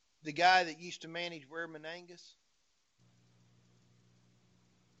him. The guy that used to manage Ware Menangus.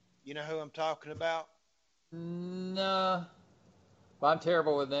 You know who I'm talking about? No, I'm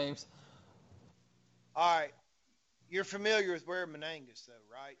terrible with names. All right. You're familiar with Ware Menangus, though,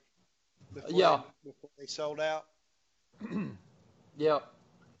 right? Yeah. Before they sold out? Yep.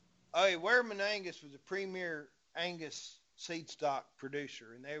 Okay, Ware Menangus was a premier Angus seed stock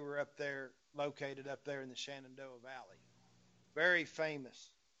producer, and they were located up there in the Shenandoah Valley. Very famous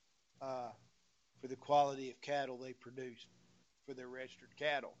for the quality of cattle they produced for their registered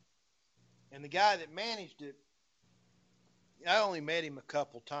cattle. And the guy that managed it, I only met him a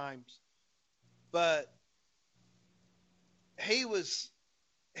couple times, but he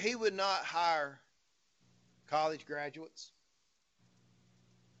would not hire college graduates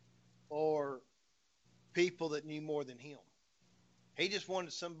or people that knew more than him. He just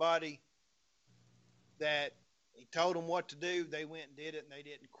wanted somebody that he told them what to do, they went and did it, and they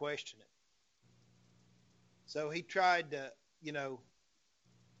didn't question it. So he tried to,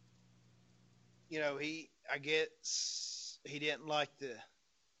 I guess he didn't like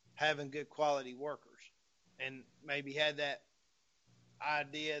having good quality workers, and maybe had that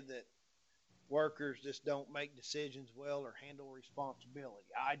idea that workers just don't make decisions well or handle responsibility.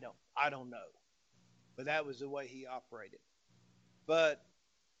 I don't know, but that was the way he operated. But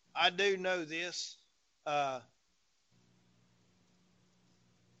I do know this,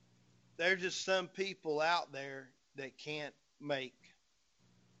 there's just some people out there that can't make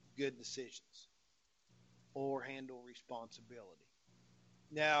good decisions or handle responsibility.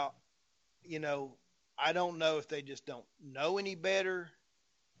 Now, I don't know if they just don't know any better,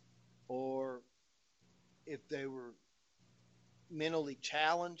 or if they were mentally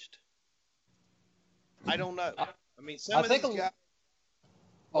challenged. I don't know. I mean, some I of think these guys.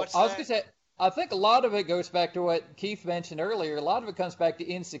 I was What's that? gonna say, I think a lot of it goes back to what Keith mentioned earlier. A lot of it comes back to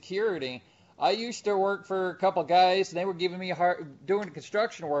insecurity. I used to work for a couple guys, and they were giving me a hard doing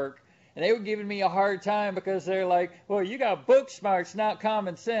construction work, and they were giving me a hard time because they're like, "Well, you got book smarts, not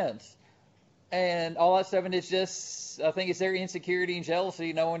common sense," and all that stuff. And it's just, I think it's their insecurity and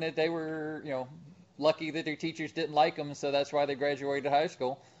jealousy, knowing that they were, lucky that their teachers didn't like them, so that's why they graduated high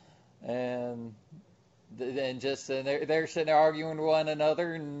school, and they're sitting there arguing with one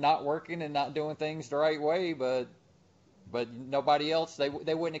another and not working and not doing things the right way, but nobody else, they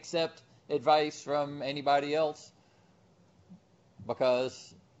wouldn't accept advice from anybody else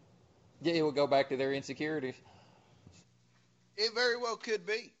because it would go back to their insecurities. It very well could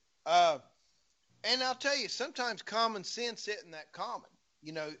be. And I'll tell you, sometimes common sense isn't that common.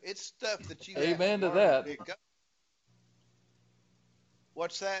 It's stuff that you Amen to have that. to pick up.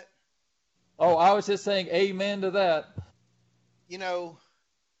 What's that? Oh, I was just saying amen to that.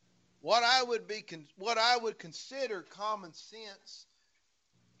 What I would consider common sense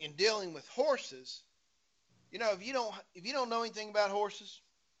in dealing with horses, if you don't know anything about horses,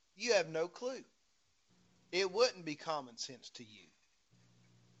 you have no clue. It wouldn't be common sense to you.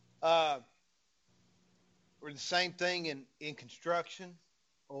 Or the same thing in construction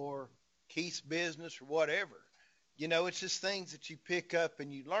or Keith's business or whatever. It's just things that you pick up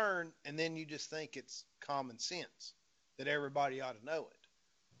and you learn, and then you just think it's common sense that everybody ought to know it.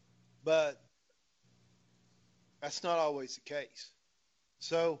 But that's not always the case.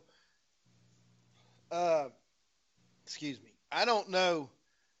 So, excuse me. I don't know,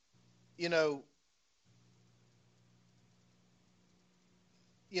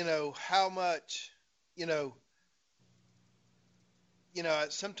 how much,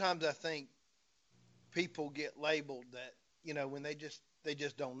 sometimes I think people get labeled that, when they just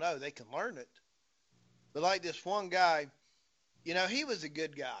don't know. They can learn it. But like this one guy, he was a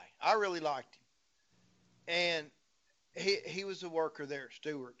good guy. I really liked him. And he was a worker there at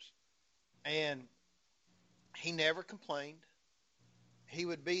Stewart's. And he never complained. He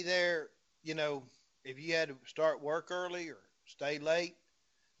would be there, if you had to start work early or stay late,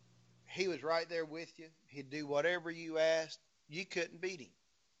 he was right there with you. He'd do whatever you asked. You couldn't beat him.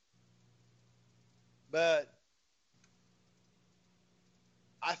 But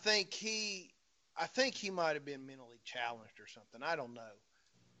I think he might have been mentally challenged or something. I don't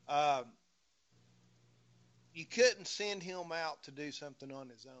know. You couldn't send him out to do something on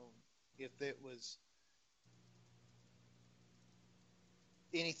his own if it was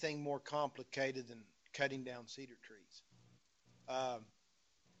anything more complicated than cutting down cedar trees.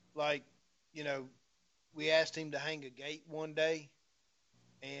 Like, we asked him to hang a gate one day,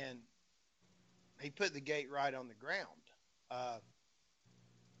 and he put the gate right on the ground,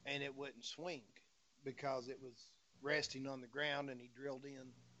 and it wouldn't swing because it was resting on the ground, and he drilled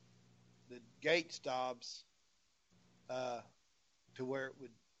in the gate stobs to where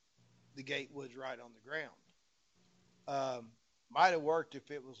the gate was right on the ground. Might have worked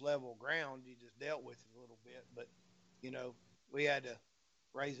if it was level ground. You just dealt with it a little bit, but we had to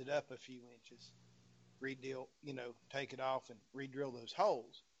raise it up a few inches, take it off and re-drill those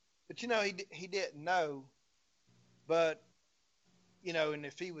holes. But he didn't know. But and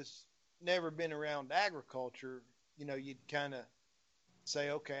if he was never been around agriculture, you'd kind of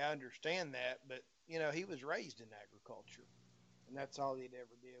say, okay, I understand that. But he was raised in agriculture, and that's all he'd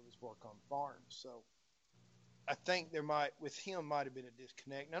ever did was work on farms. So I think might have been a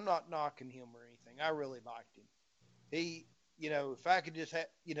disconnect. And I'm not knocking him or anything. I really liked him. He, if I could just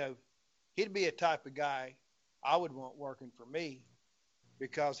he'd be a type of guy I would want working for me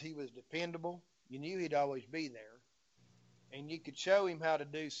because he was dependable. You knew he'd always be there, and you could show him how to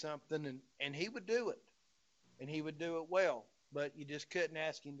do something, and he would do it, and he would do it well. But you just couldn't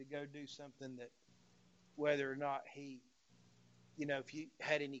ask him to go do something that, whether or not he, if you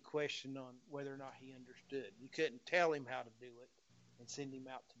had any question on whether or not he understood, you couldn't tell him how to do it and send him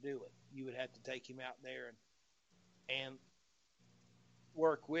out to do it. You would have to take him out there and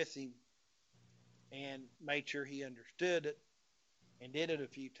work with him and make sure he understood it and did it a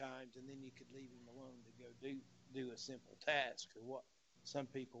few times, and then you could leave him alone to go do a simple task, or what some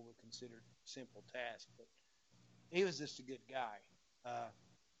people would consider simple task. But he was just a good guy.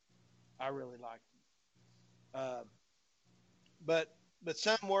 I really liked him. But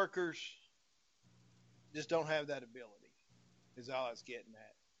some workers just don't have that ability, is all I was getting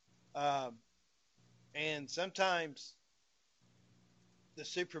at. And sometimes the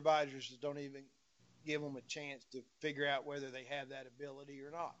supervisors don't even give them a chance to figure out whether they have that ability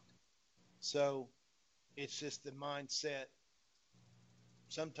or not. So it's just the mindset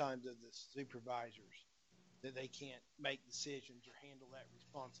sometimes of the supervisors that they can't make decisions or handle that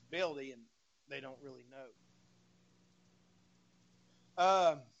responsibility. they don't really know.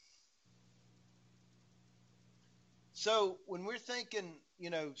 So when we're thinking,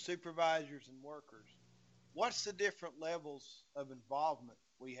 supervisors and workers, what's the different levels of involvement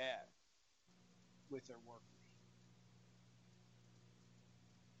we have with their workers?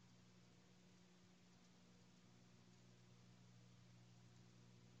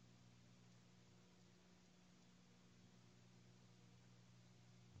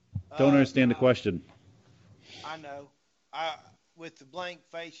 Don't understand the question. I know. I with the blank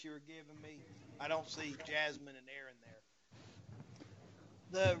face you were giving me, I don't see Jasmine and Aaron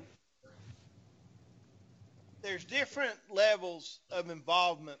there. There's different levels of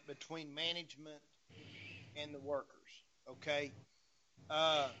involvement between management and the workers. Okay,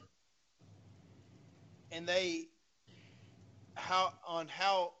 uh, and they how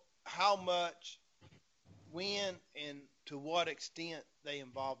much, when, and to what extent they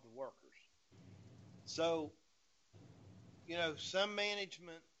involve the workers. So some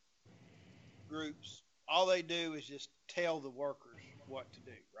management groups, all they do is just tell the workers what to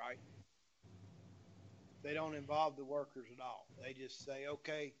do, right? They don't involve the workers at all. They just say,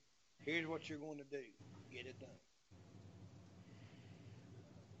 okay, here's what you're going to do. Get it done.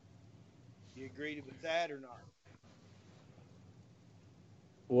 You agree with that or not?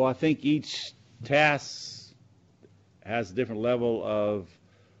 Well, I think each task has a different level of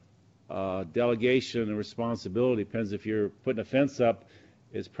delegation and responsibility. Depends if you're putting a fence up,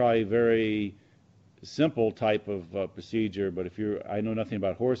 it's probably very simple type of procedure. But I know nothing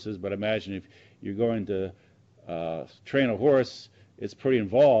about horses, but imagine if you're going to train a horse, it's pretty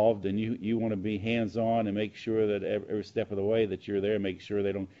involved, and you want to be hands-on and make sure that every step of the way that you're there, make sure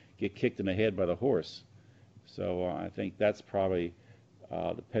they don't get kicked in the head by the horse. So I think that's probably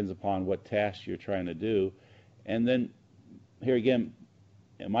depends upon what task you're trying to do. And then here again,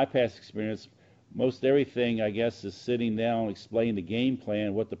 in my past experience, most everything, I guess, is sitting down, explaining the game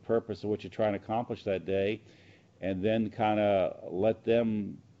plan, what the purpose of what you're trying to accomplish that day, and then kind of let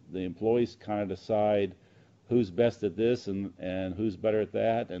them, the employees, kind of decide who's best at this and who's better at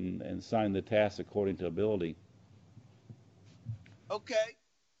that, and assign the tasks according to ability. Okay,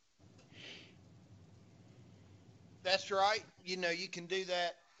 that's right. You can do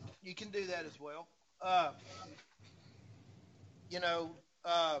that. You can do that as well. Uh, you know,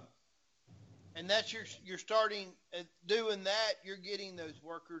 uh, and that's you're starting doing that. You're getting those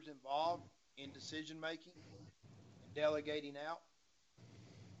workers involved in decision making and delegating out.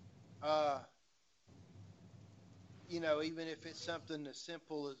 Uh, even if it's something as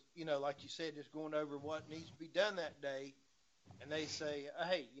simple as like you said, just going over what needs to be done that day, and they say,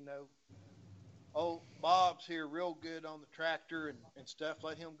 hey, oh, Bob's here real good on the tractor and stuff.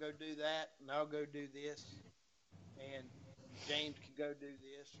 Let him go do that, and I'll go do this, and James can go do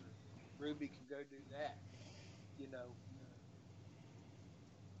this, or Ruby can go do that. You know,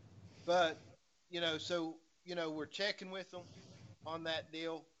 but so we're checking with them on that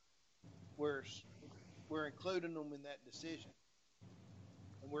deal. We're we're including them in that decision,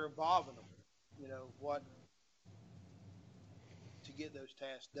 and we're involving them. What to get those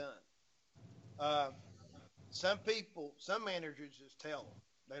tasks done. Uh, some managers just tell them.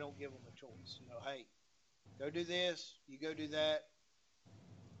 They don't give them a choice. Hey, go do this. You go do that,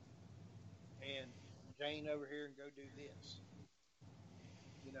 and Jane over here and go do this.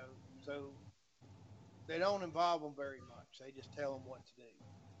 So they don't involve them very much. They just tell them what to do.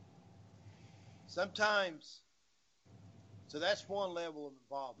 Sometimes, so that's one level of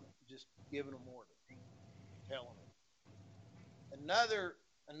involvement, just giving them orders, telling them.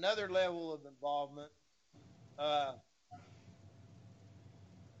 Another level of involvement, uh,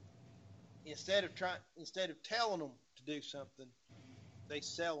 instead of telling them to do something, they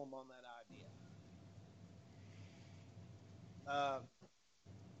sell them on that idea.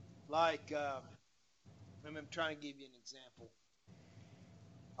 Like, I'm trying to give you an example.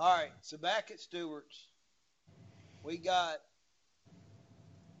 All right, so back at Stewart's, we got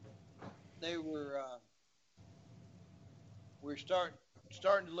they were we're starting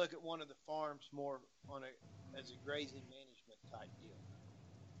to look at one of the farms more as a grazing management type deal,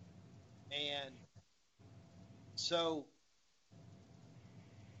 and so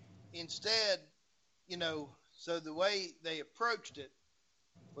instead, so the way they approached it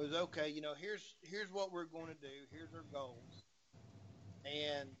was, okay, here's what we're going to do, here's our goals,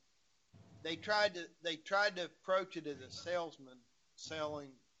 and they tried to approach it as a salesman selling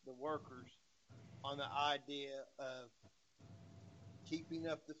the workers on the idea of keeping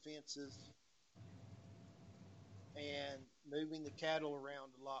up the fences and moving the cattle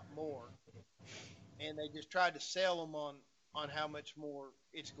around a lot more, and they just tried to sell them on on how much more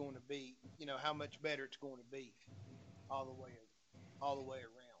it's going to be, how much better it's going to be all the way all the way around.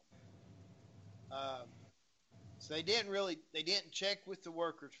 So they didn't check with the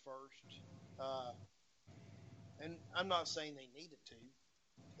workers first, and I'm not saying they needed to.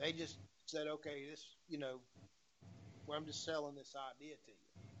 They just said, okay, well, I'm just selling this idea to you,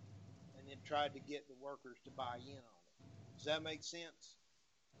 and then tried to get the workers to buy in on it. Does that make sense?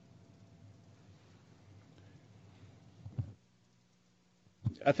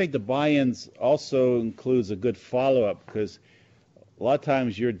 I think the buy-ins also includes a good follow-up, because a lot of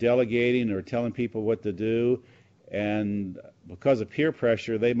times you're delegating or telling people what to do, and because of peer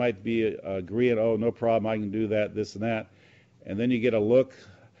pressure, they might be agreeing, oh, no problem, I can do that, this and that, and then you get a look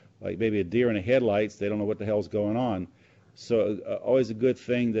like maybe a deer in the headlights. They don't know what the hell's going on. So always a good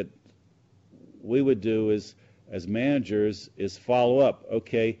thing that we would do is, as managers, is follow up.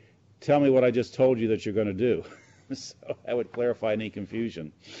 Okay, tell me what I just told you that you're going to do. So that would clarify any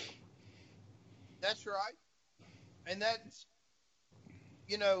confusion. That's right. And that's,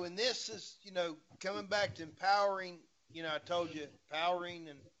 and this is, coming back to empowering, I told you, empowering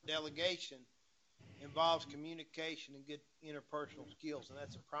and delegation involves communication and good interpersonal skills. And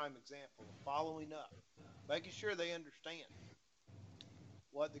that's a prime example of following up, making sure they understand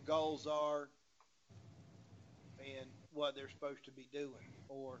what the goals are and what they're supposed to be doing,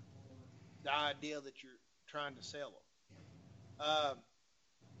 or the idea that you're trying to sell them.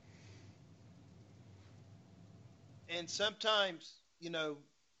 And sometimes,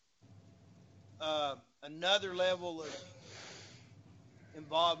 another level of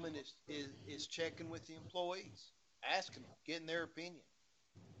involvement is checking with the employees, asking them, getting their opinion.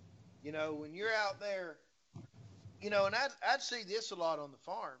 When you're out there, and I'd see this a lot on the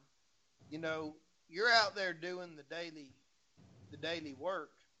farm. You're out there doing the daily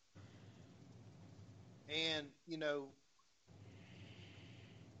work, and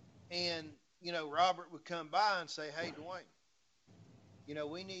Robert would come by and say, "Hey, Dwayne,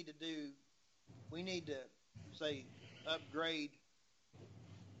 we need to say upgrade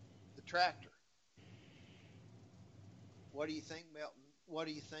the tractor. What do you think, Melton? What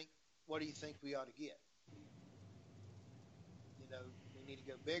do you think we ought to get? We need to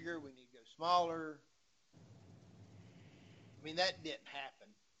go bigger. We need to go smaller." I mean, that didn't happen.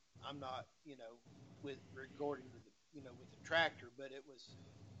 I'm not, with regarding to with the tractor, but it was,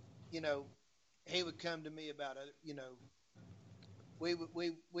 he would come to me about it. We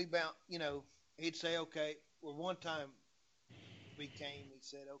bound, he'd say, okay. Well, one time he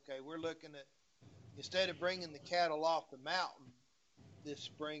said, okay, we're looking at, instead of bringing the cattle off the mountain this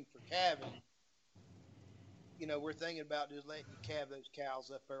spring for calving, we're thinking about just letting you calve those cows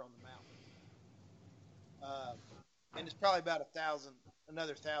up there on the mountain. And it's probably about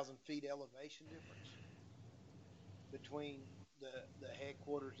another 1,000 feet elevation difference between the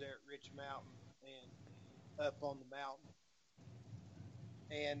headquarters there at Rich Mountain and up on the mountain.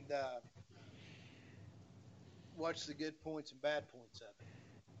 And what's the good points and bad points of it?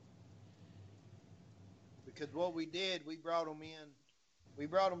 Because what we did, we brought them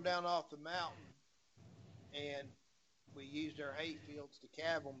down off the mountain, and we used our hay fields to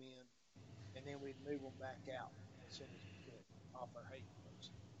calve them in, and then we'd move them back out as soon as we could off our hay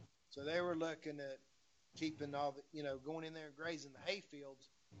fields. So they were looking at keeping all the, going in there and grazing the hay fields,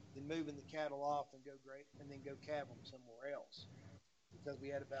 then moving the cattle off and then go calve them somewhere else, because we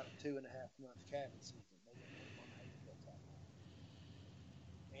had about a 2.5 month calving season. They didn't work on the hay fields that long.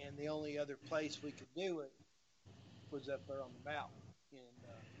 And the only other place we could do it was up there on the mountain in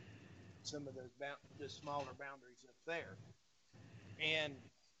some of those the smaller boundaries up there. And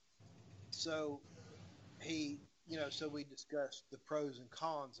so so we discussed the pros and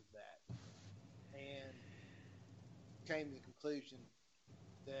cons of that, and came to the conclusion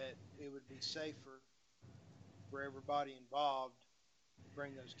that it would be safer for everybody involved to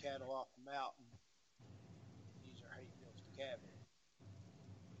bring those cattle off the mountain and use our hay fields to calve it.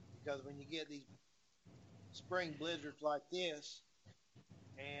 Because when you get these spring blizzards like this,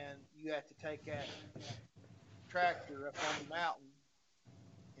 and you have to take that tractor up on the mountain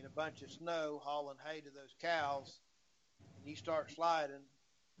in a bunch of snow hauling hay to those cows, and you start sliding,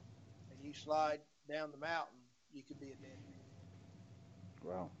 and you slide down the mountain, you could be a dead man.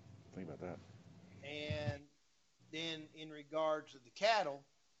 Wow, think about that. And then in regards to the cattle,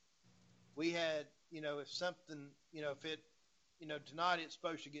 we had, if something, if it, tonight it's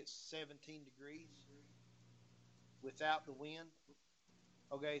supposed to get 17 degrees without the wind.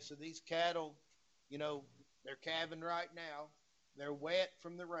 Okay, so these cattle, they're calving right now. They're wet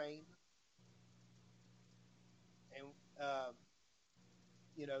from the rain. And,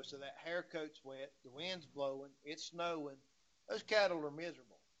 so that hair coat's wet. The wind's blowing. It's snowing. those cattle are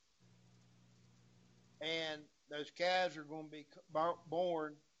miserable. And those calves are going to be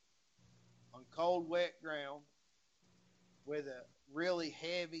born on cold, wet ground with a really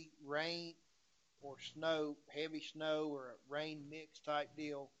heavy rain or snow, heavy snow or a rain mix type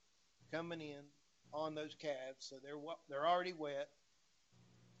deal coming in on those calves. So they're already wet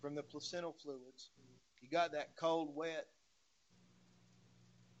from the placental fluids. You got that cold, wet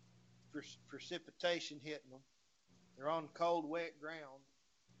precipitation hitting them. They're on cold, wet ground.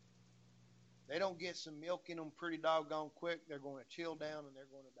 They don't get some milk in them pretty doggone quick, they're going to chill down and they're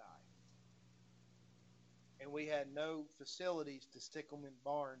going to die. And we had no facilities to stick them in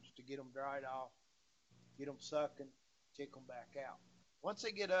barns to get them dried off, get them sucking, kick them back out. Once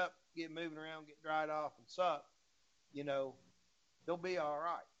they get up, get moving around, get dried off and suck, they'll be all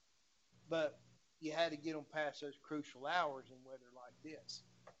right. But you had to get them past those crucial hours in weather like this.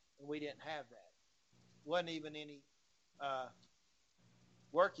 And we didn't have that. Wasn't even any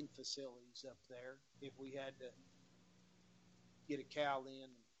working facilities up there if we had to get a cow in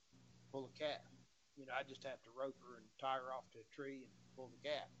and pull a calf. I just have to rope her and tie her off to a tree and pull the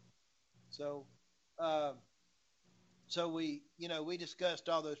calf. So we discussed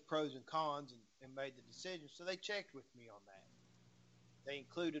all those pros and cons and made the decision. So they checked with me on that. They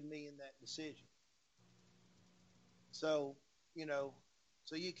included me in that decision. So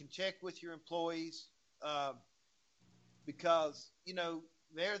you can check with your employees because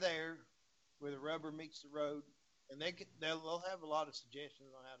they're there where the rubber meets the road, and they'll have a lot of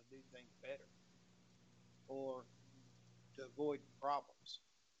suggestions on how to do things better or to avoid problems,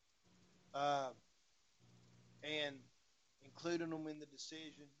 and including them in the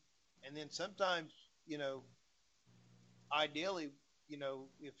decision. And then sometimes, ideally,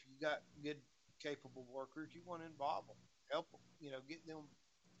 if you got good, capable workers, you want to involve them, help them, get them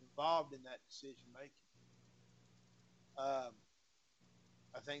involved in that decision making.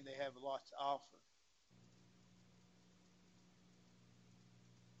 I think they have a lot to offer.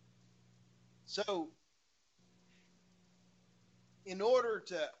 So, in order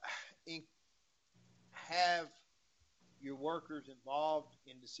to have your workers involved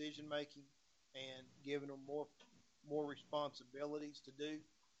in decision making and giving them more responsibilities to do,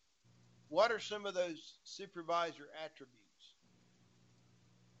 what are some of those supervisor attributes?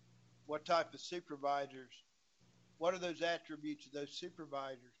 What type of supervisors? What are those attributes of those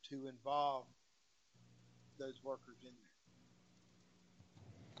supervisors to involve those workers in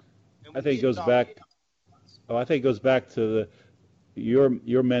there? I think it goes back. I think it goes back to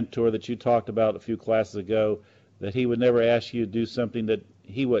your mentor that you talked about a few classes ago, that he would never ask you to do something that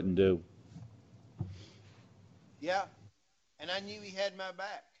he wouldn't do. Yeah, and I knew he had my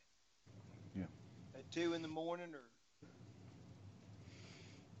back. Yeah. At 2 in the morning or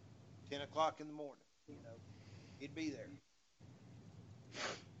 10 o'clock in the morning, he'd be there.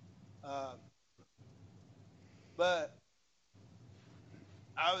 But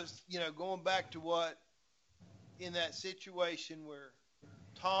I was, going back to what in that situation where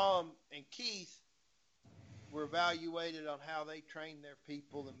Tom and Keith were evaluated on how they trained their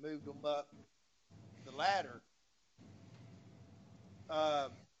people and moved them up the ladder.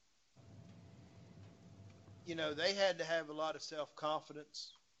 They had to have a lot of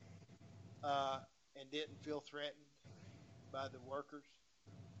self-confidence and didn't feel threatened by the workers.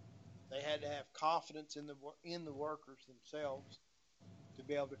 They had to have confidence in the workers themselves to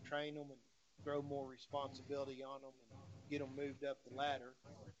be able to train them and throw more responsibility on them and get them moved up the ladder.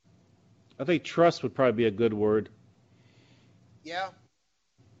 I think trust would probably be a good word. Yeah.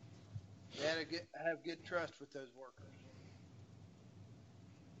 They had to have good trust with those workers.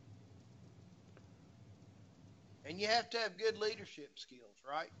 And you have to have good leadership skills,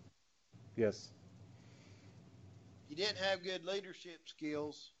 right? Yes. You didn't have good leadership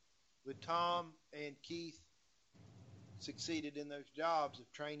skills with Tom and Keith succeeded in those jobs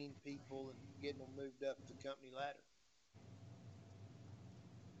of training people and getting them moved up the company ladder.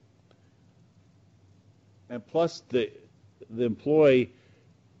 And plus the employee,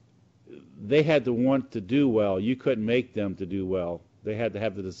 they had to want to do well. You couldn't make them to do well. They had to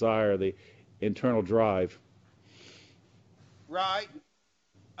have the desire, the internal drive. Right.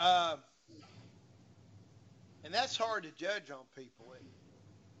 And that's hard to judge on people, isn't it?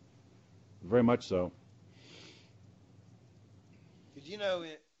 Very much so. Because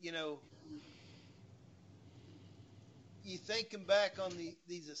you thinking back on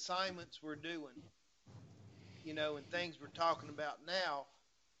these assignments we're doing, and things we're talking about now,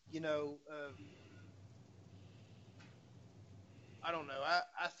 I don't know.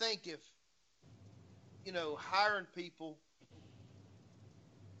 I think if, hiring people,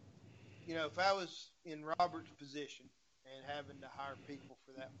 if I was in Robert's position and having to hire people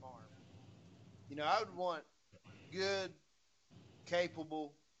for that farm. I would want good,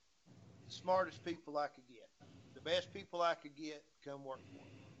 capable, smartest people I could get. The best people I could get come work for me.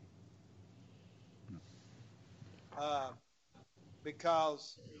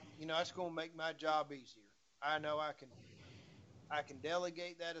 Because it's going to make my job easier. I know I can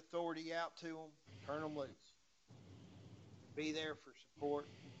delegate that authority out to them, turn them loose, be there for support,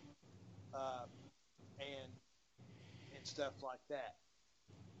 uh, and stuff like that.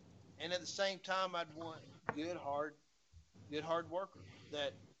 And at the same time, I'd want good hard workers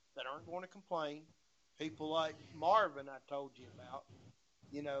that aren't going to complain. People like Marvin, I told you about.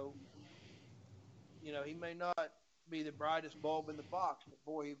 You know, he may not be the brightest bulb in the box, but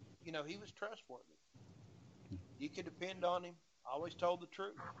boy, he was trustworthy. You could depend on him. Always told the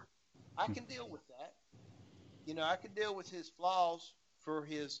truth. I can deal with that. I can deal with his flaws for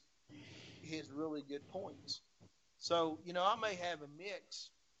his really good points. So, I may have a mix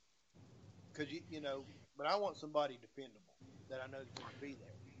because but I want somebody dependable that I know is going to be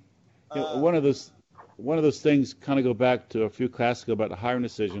there. One of those things kind of go back to a few classes ago about the hiring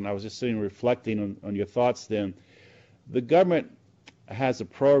decision. I was just sitting reflecting on your thoughts then. The government has a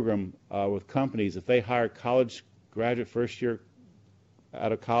program with companies. If they hire college graduate first year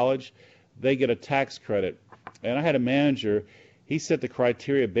out of college, they get a tax credit. And I had a manager, he set the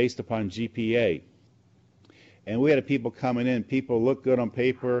criteria based upon GPA. And we had people coming in, people looked good on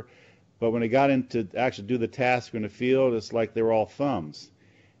paper, but when they got into actually do the task in the field, it's like they were all thumbs.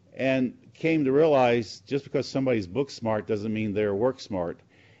 And came to realize just because somebody's book smart doesn't mean they're work smart.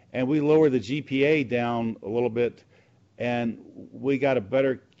 And we lowered the GPA down a little bit, and we got a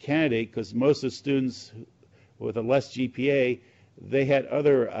better candidate because most of the students with a less GPA, they had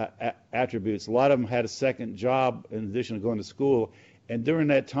other attributes. A lot of them had a second job in addition to going to school. And during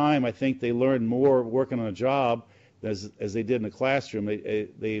that time, I think they learned more working on a job as they did in the classroom.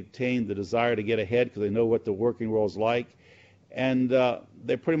 They obtained the desire to get ahead because they know what the working world is like. And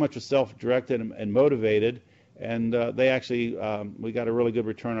they pretty much were self-directed and motivated. And they actually, we got a really good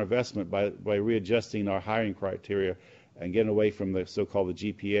return on investment by readjusting our hiring criteria and getting away from the so-called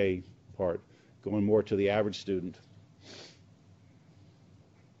the GPA part, going more to the average student.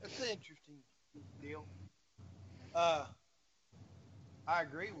 That's an interesting deal. I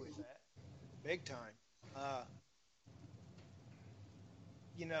agree with that big time. Uh,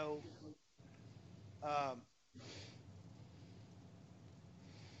 you know, um,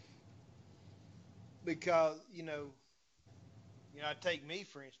 because I take me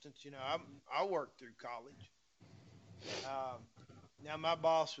for instance. I worked through college. Um, Now my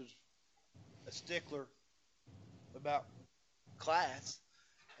boss was a stickler about class,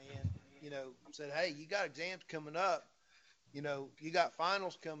 and said, "Hey, you got exams coming up. You got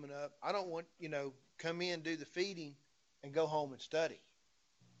finals coming up. I don't want come in, do the feeding, and go home and study.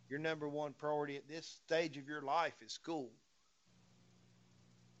 Your number one priority at this stage of your life is school."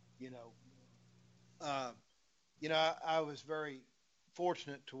 You know, uh, I was very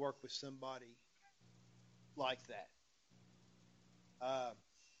fortunate to work with somebody like that. Uh,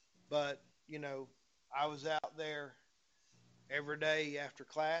 but I was out there every day after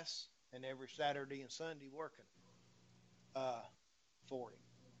class and every Saturday and Sunday working uh, for him.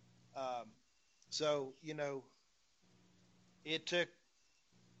 So it took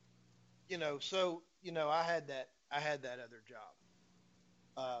I had that other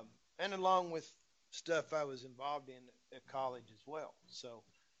job, and along with stuff I was involved in at college as well. So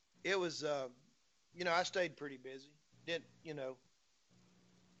it was I stayed pretty busy. Didn't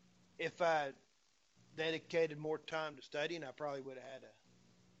if I dedicated more time to studying, I probably would have had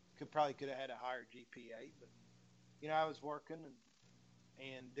could have had a higher GPA. But I was working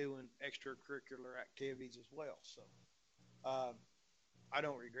and doing extracurricular activities as well. So um, I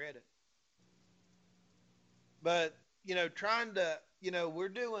don't regret it. But trying to we're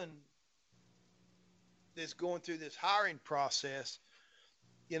doing this, going through this hiring process,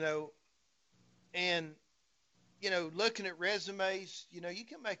 you know, and looking at resumes, you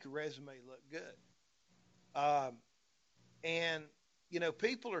can make a resume look good. Um, and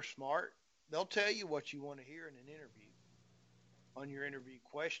people are smart. They'll tell you what you want to hear in an interview on your interview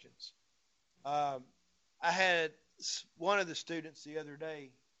questions. Um, I had one of the students the other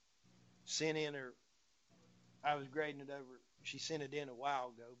day sent in her. I was grading it over. She sent it in a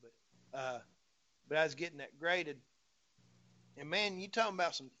while ago, but I was getting that graded. And man, you talking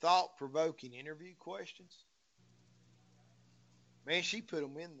about some thought provoking interview questions? Man, she put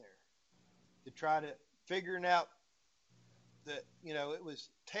them in there to try to figuring out that it was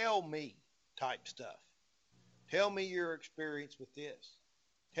tell me type stuff. Tell me your experience with this.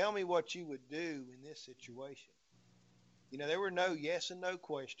 Tell me what you would do in this situation. You know, there were no yes and no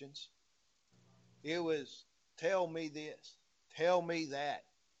questions. It was, tell me this, tell me that,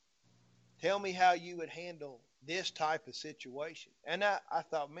 tell me how you would handle this type of situation. And I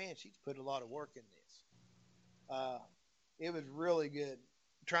thought, man, she's put a lot of work in this. It was really good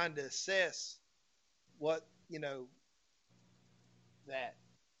trying to assess what, you know, that.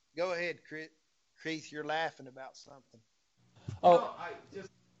 Go ahead, Keith, you're laughing about something. Oh, No,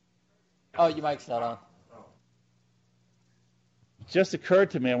 oh, your mic's not on. just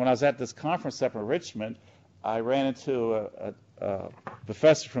occurred to me when I was at this conference up in Richmond, I ran into a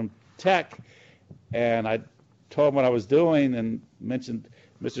professor from Tech, and I told him what I was doing and mentioned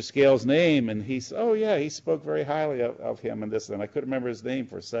Mr. Scales' name, and he said, oh, yeah, he spoke very highly of him and this, and I couldn't remember his name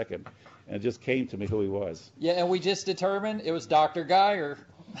for a second, and it just came to me who he was. Yeah, and we just determined it was Dr. Geyer.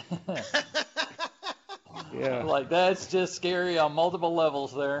 Yeah. Like, that's just scary on multiple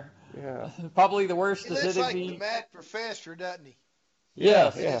levels there. Yeah. Probably the worst He is looks like hitting the me. mad professor, doesn't he?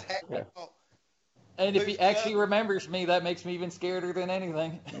 Yes. Yeah. Yeah. And if he Boost actually up. remembers me, that makes me even scarier than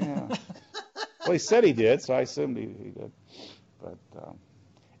anything. Yeah. Well, he said he did, so I assumed he did. But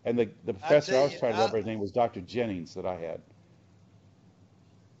and the professor I was trying to remember his name was Dr. Jennings that I had.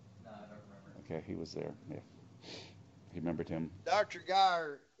 No, I don't remember. Okay, he was there. Yeah. He remembered him. Dr.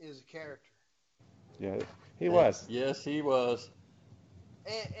 Geyer is a character. Yeah, he was. Yes, he was.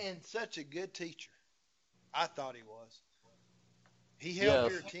 And such a good teacher. I thought he was. He held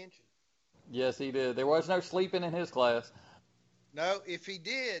Yes. your attention. Yes, he did. There was no sleeping in his class. No, if he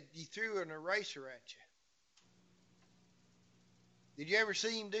did, he threw an eraser at you. Did you ever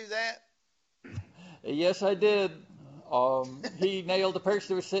see him do that? Yes, I did. He nailed the person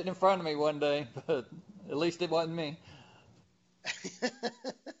who was sitting in front of me one day, but at least it wasn't me.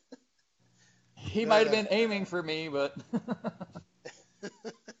 He might have been aiming for me, but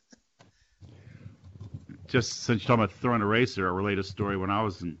Just since you're talking about throwing a eraser, I'll relate a story. When I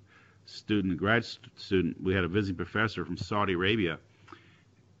was a grad student, we had a visiting professor from Saudi Arabia,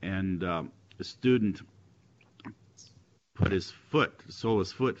 and a student put his foot, the sole of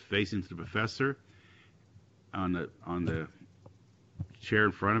his foot, facing to the professor on the chair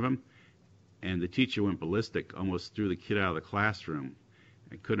in front of him, and the teacher went ballistic, almost threw the kid out of the classroom.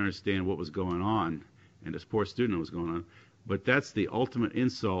 I couldn't understand what was going on, and this poor student was going on. But that's the ultimate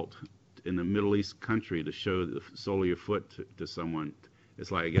insult in a Middle East country, to show the sole of your foot to someone. It's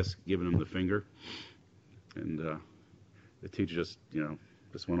like, I guess, giving them the finger. And the teacher just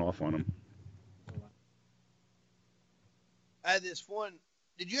went off on him. I had this one.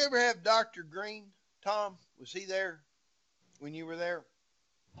 Did you ever have Dr. Green, Tom? Was he there when you were there?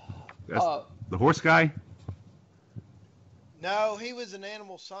 That's the horse guy? No, he was an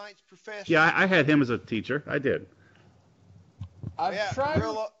animal science professor. Yeah, I had him as a teacher. I did. I've tried.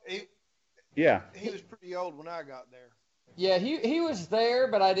 Yeah. He was pretty old when I got there. Yeah, he was there,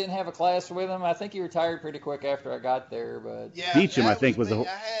 but I didn't have a class with him. I think he retired pretty quick after I got there. But Yeah, Beecham, that I think, was me. the.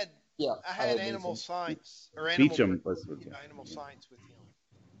 I had animal Beecham. science or animal, Beecham was. animal science with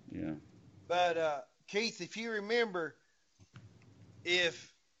him. Yeah. But Keith, if you remember,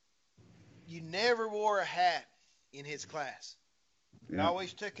 if you never wore a hat in his class, he Yeah.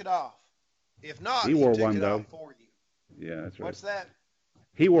 always took it off. If not, He wore took one, it though. off for you. Yeah, that's right. What's that?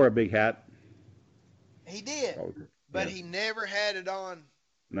 He wore a big hat. He did, Oh, but yeah. he never had it on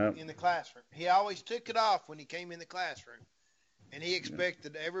No. in the classroom. He always took it off when he came in the classroom, and he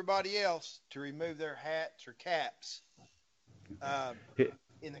expected everybody else to remove their hats or caps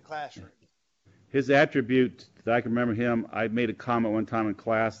in the classroom. His attribute that I can remember him, I made a comment one time in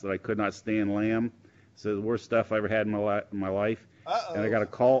class that I could not stand lamb. It's the worst stuff I ever had in my life. Uh-oh. And I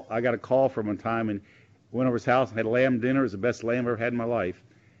got a call from one time, and went over his house and had lamb dinner. It was the best lamb I ever had in my life.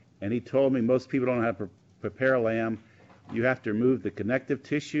 And he told me most people don't know how to prepare a lamb. You have to remove the connective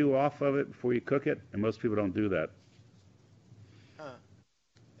tissue off of it before you cook it, and most people don't do that. Huh.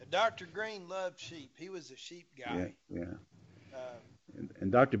 Dr. Green loved sheep. He was a sheep guy. Yeah. Uh,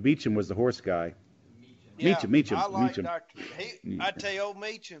 And Dr. Beecham was the horse guy. yeah, Meacham. I like Meacham. Dr. I tell you, old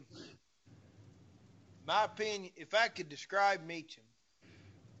Meacham, my opinion, if I could describe Meacham,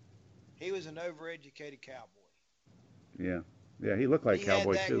 he was an overeducated cowboy. Yeah. Yeah, he looked like a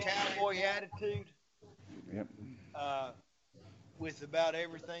cowboy, had too. that cowboy attitude Yep. with about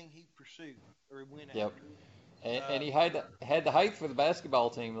everything he pursued or he went Yep. after. And he had the height for the basketball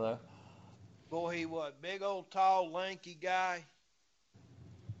team though. Boy, he was big old tall lanky guy.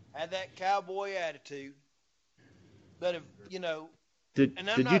 Had that cowboy attitude. But if and I'm Did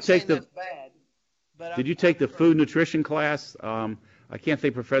not you saying take that's bad. But Did you take the food nutrition class? I can't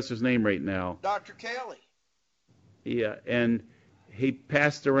think of professor's name right now. Dr. Kelly? Yeah, and he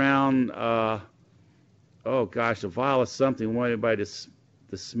passed around oh gosh, a vial of something. Wanted everybody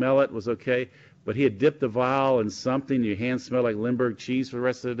to smell it was okay, but he had dipped the vial in something. Your hands smelled like Limburg cheese for the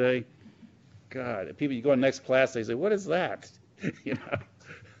rest of the day. God, people, you go to the next class, they say, "What is that?" you know,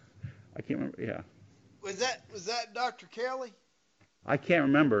 I can't remember. Yeah, Was that Dr. Kelly I can't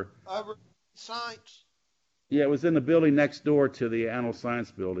remember. over science? Yeah, it was in the building next door to the animal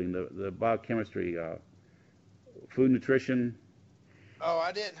science building, the biochemistry, food nutrition. Oh,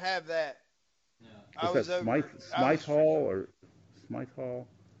 I didn't have that. No. I Was was that over. Smythe Hall or Smythe Hall?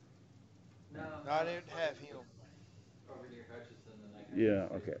 No, No, I didn't have him. over near Hutchinson, and I kind Yeah,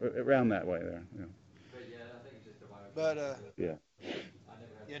 of okay, around that way there. Yeah. But yeah, I think it's just a bio. But Yeah. I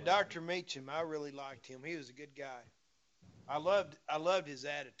never had. yeah, Dr. Meacham, I really liked him. He was a good guy. I loved his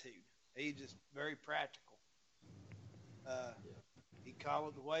attitude. He's just very practical. He called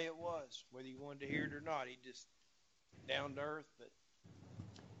it the way it was, whether you wanted to hear it or not. He just down to earth, but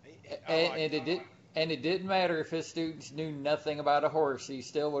And it didn't matter if his students knew nothing about a horse. He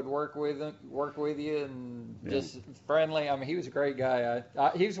still would work with you, and just friendly. I mean, he was a great guy.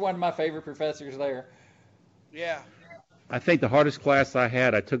 He was one of my favorite professors there. Yeah. I think the hardest class I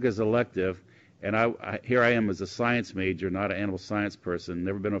had, I took as elective, and here I am as a science major, not an animal science person,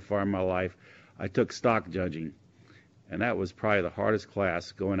 never been on a farm in my life. I took stock judging, and that was probably the hardest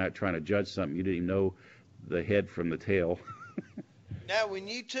class, going out trying to judge something you didn't even know the head from the tail. Now, when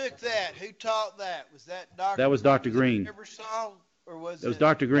you took that, who taught that? Was that Dr. That was Dr. Green. Ebersol, or was It was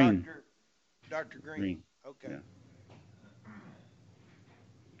Dr. Green. Dr. Green. Green. Okay.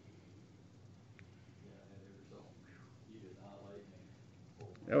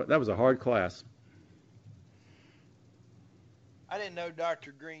 Yeah. That was a hard class. I didn't know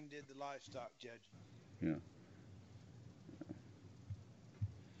Dr. Green did the livestock judging. Yeah.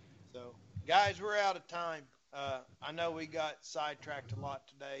 So, guys, we're out of time. I know we got sidetracked a lot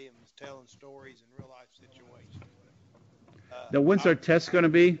today and was telling stories and real life situations. Now, when's our test going to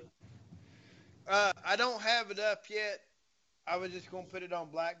be? I don't have it up yet. I was just going to put it on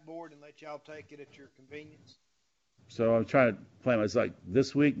Blackboard and let y'all take it at your convenience. So I'm trying to plan. It's like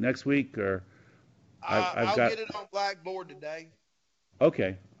this week, next week, or I'll get it on Blackboard today.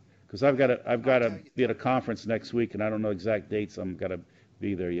 Okay, because I've got to be at a conference next week, and I don't know exact dates. I'm got to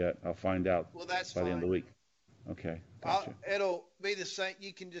be there yet. I'll find out that's by the end of the week. Okay, gotcha. It'll be the same.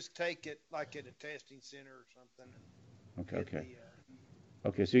 You can just take it like at a testing center or something. Okay.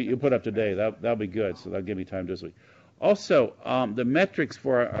 Okay, so you put up today. That'll be good. So that'll give me time this week. Also, the metrics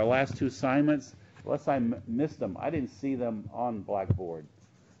for our last two assignments, unless I missed them, I didn't see them on Blackboard.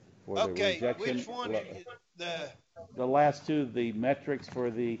 For the rejection. Which one? The last two, the metrics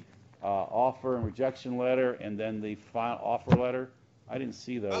for the offer and rejection letter, and then the final offer letter. I didn't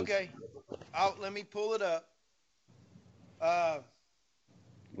see those. Okay, let me pull it up.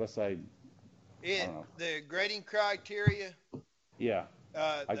 Unless I don't know. The grading criteria. Yeah.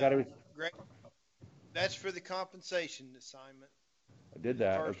 I got to. That's for the compensation assignment. I did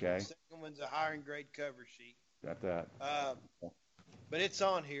that. First Okay. one, the second one's a hiring grade cover sheet. Got that. But it's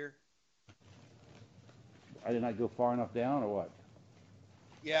on here. I did not go far enough down, or what?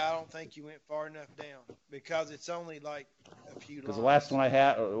 Yeah, I don't think you went far enough down because it's only like a few lines. Because the last one I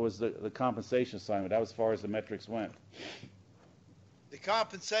had was the compensation assignment. That was as far as the metrics went. The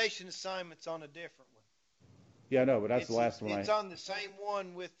compensation assignment's on a different one. Yeah, I know, but that's the last one. It's on the same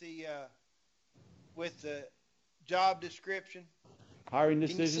one with the job description. Hiring Can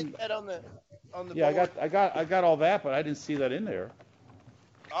you decision. see that on the Yeah, board? I got all that, but I didn't see that in there.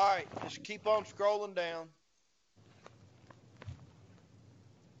 All right, just keep on scrolling down.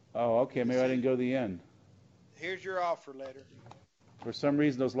 Oh, okay. Maybe I didn't go to the end. Here's your offer letter. For some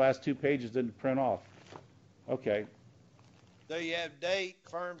reason, those last two pages didn't print off. Okay. So you have date,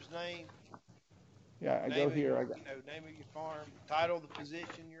 firm's name. Yeah, I go here. Name of your farm, title of the position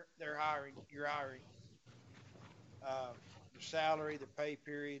you're hiring, the salary, the pay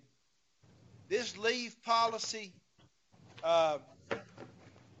period. This leave policy,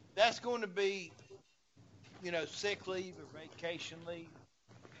 that's going to be, sick leave or vacation leave.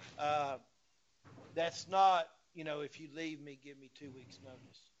 That's not, if you leave me, give me 2 weeks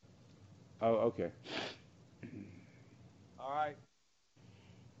notice. Oh, okay. All right.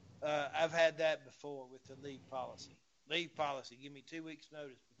 I've had that before with the leave policy. Leave policy, give me 2 weeks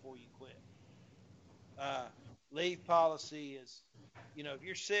notice before you quit. Leave policy is, if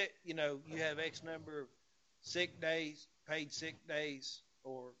you're sick, you have X number of sick days, paid sick days,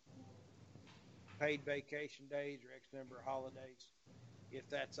 or paid vacation days, or X number of holidays, if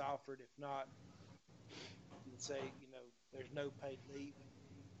that's offered. If not, you can say, there's no paid leave.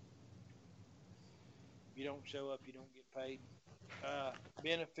 If you don't show up, you don't get paid.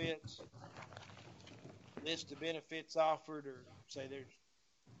 Benefits. list the benefits offered or say there's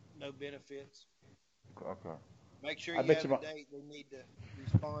no benefits. Okay. Make sure I you bet have you the my- date they need to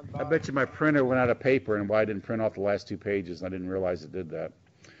respond by. I bet you my printer went out of paper, and why I didn't print off the last 2 pages, and I didn't realize it did that.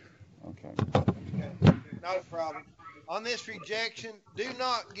 Okay. Okay. Not a problem. On this rejection, do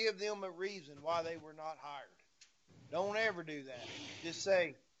not give them a reason why they were not hired. Don't ever do that. Just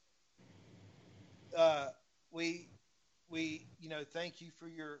say, we, thank you for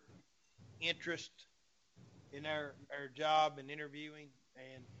your interest in our job and interviewing,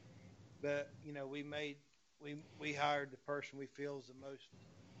 but we hired the person we feel is the most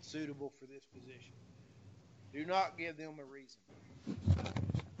suitable for this position. Do not give them a reason,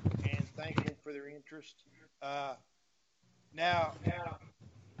 and thank them for their interest. Now,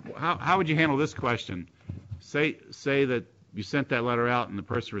 How would you handle this question? Say that you sent that letter out and the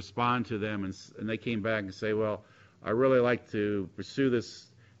person responded to them and they came back and say, well, I really like to pursue this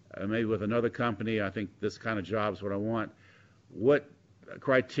maybe with another company. I think this kind of job is what I want. What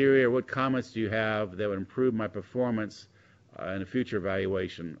criteria, what comments do you have that would improve my performance in a future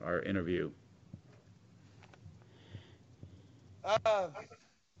evaluation or interview?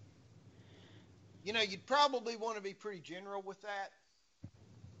 you'd probably want to be pretty general with that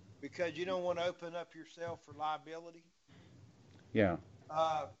because you don't want to open up yourself for liability. Yeah.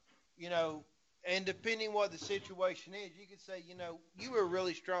 Uh, and depending what the situation is, you could say, you were a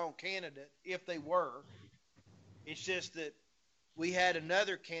really strong candidate if they were. It's just that we had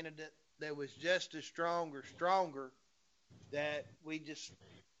another candidate that was just as strong or stronger that we just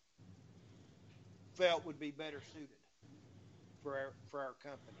felt would be better suited for our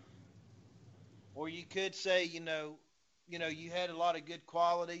company. Or you could say, you had a lot of good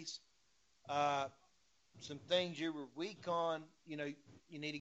qualities, some things you were weak on, you need to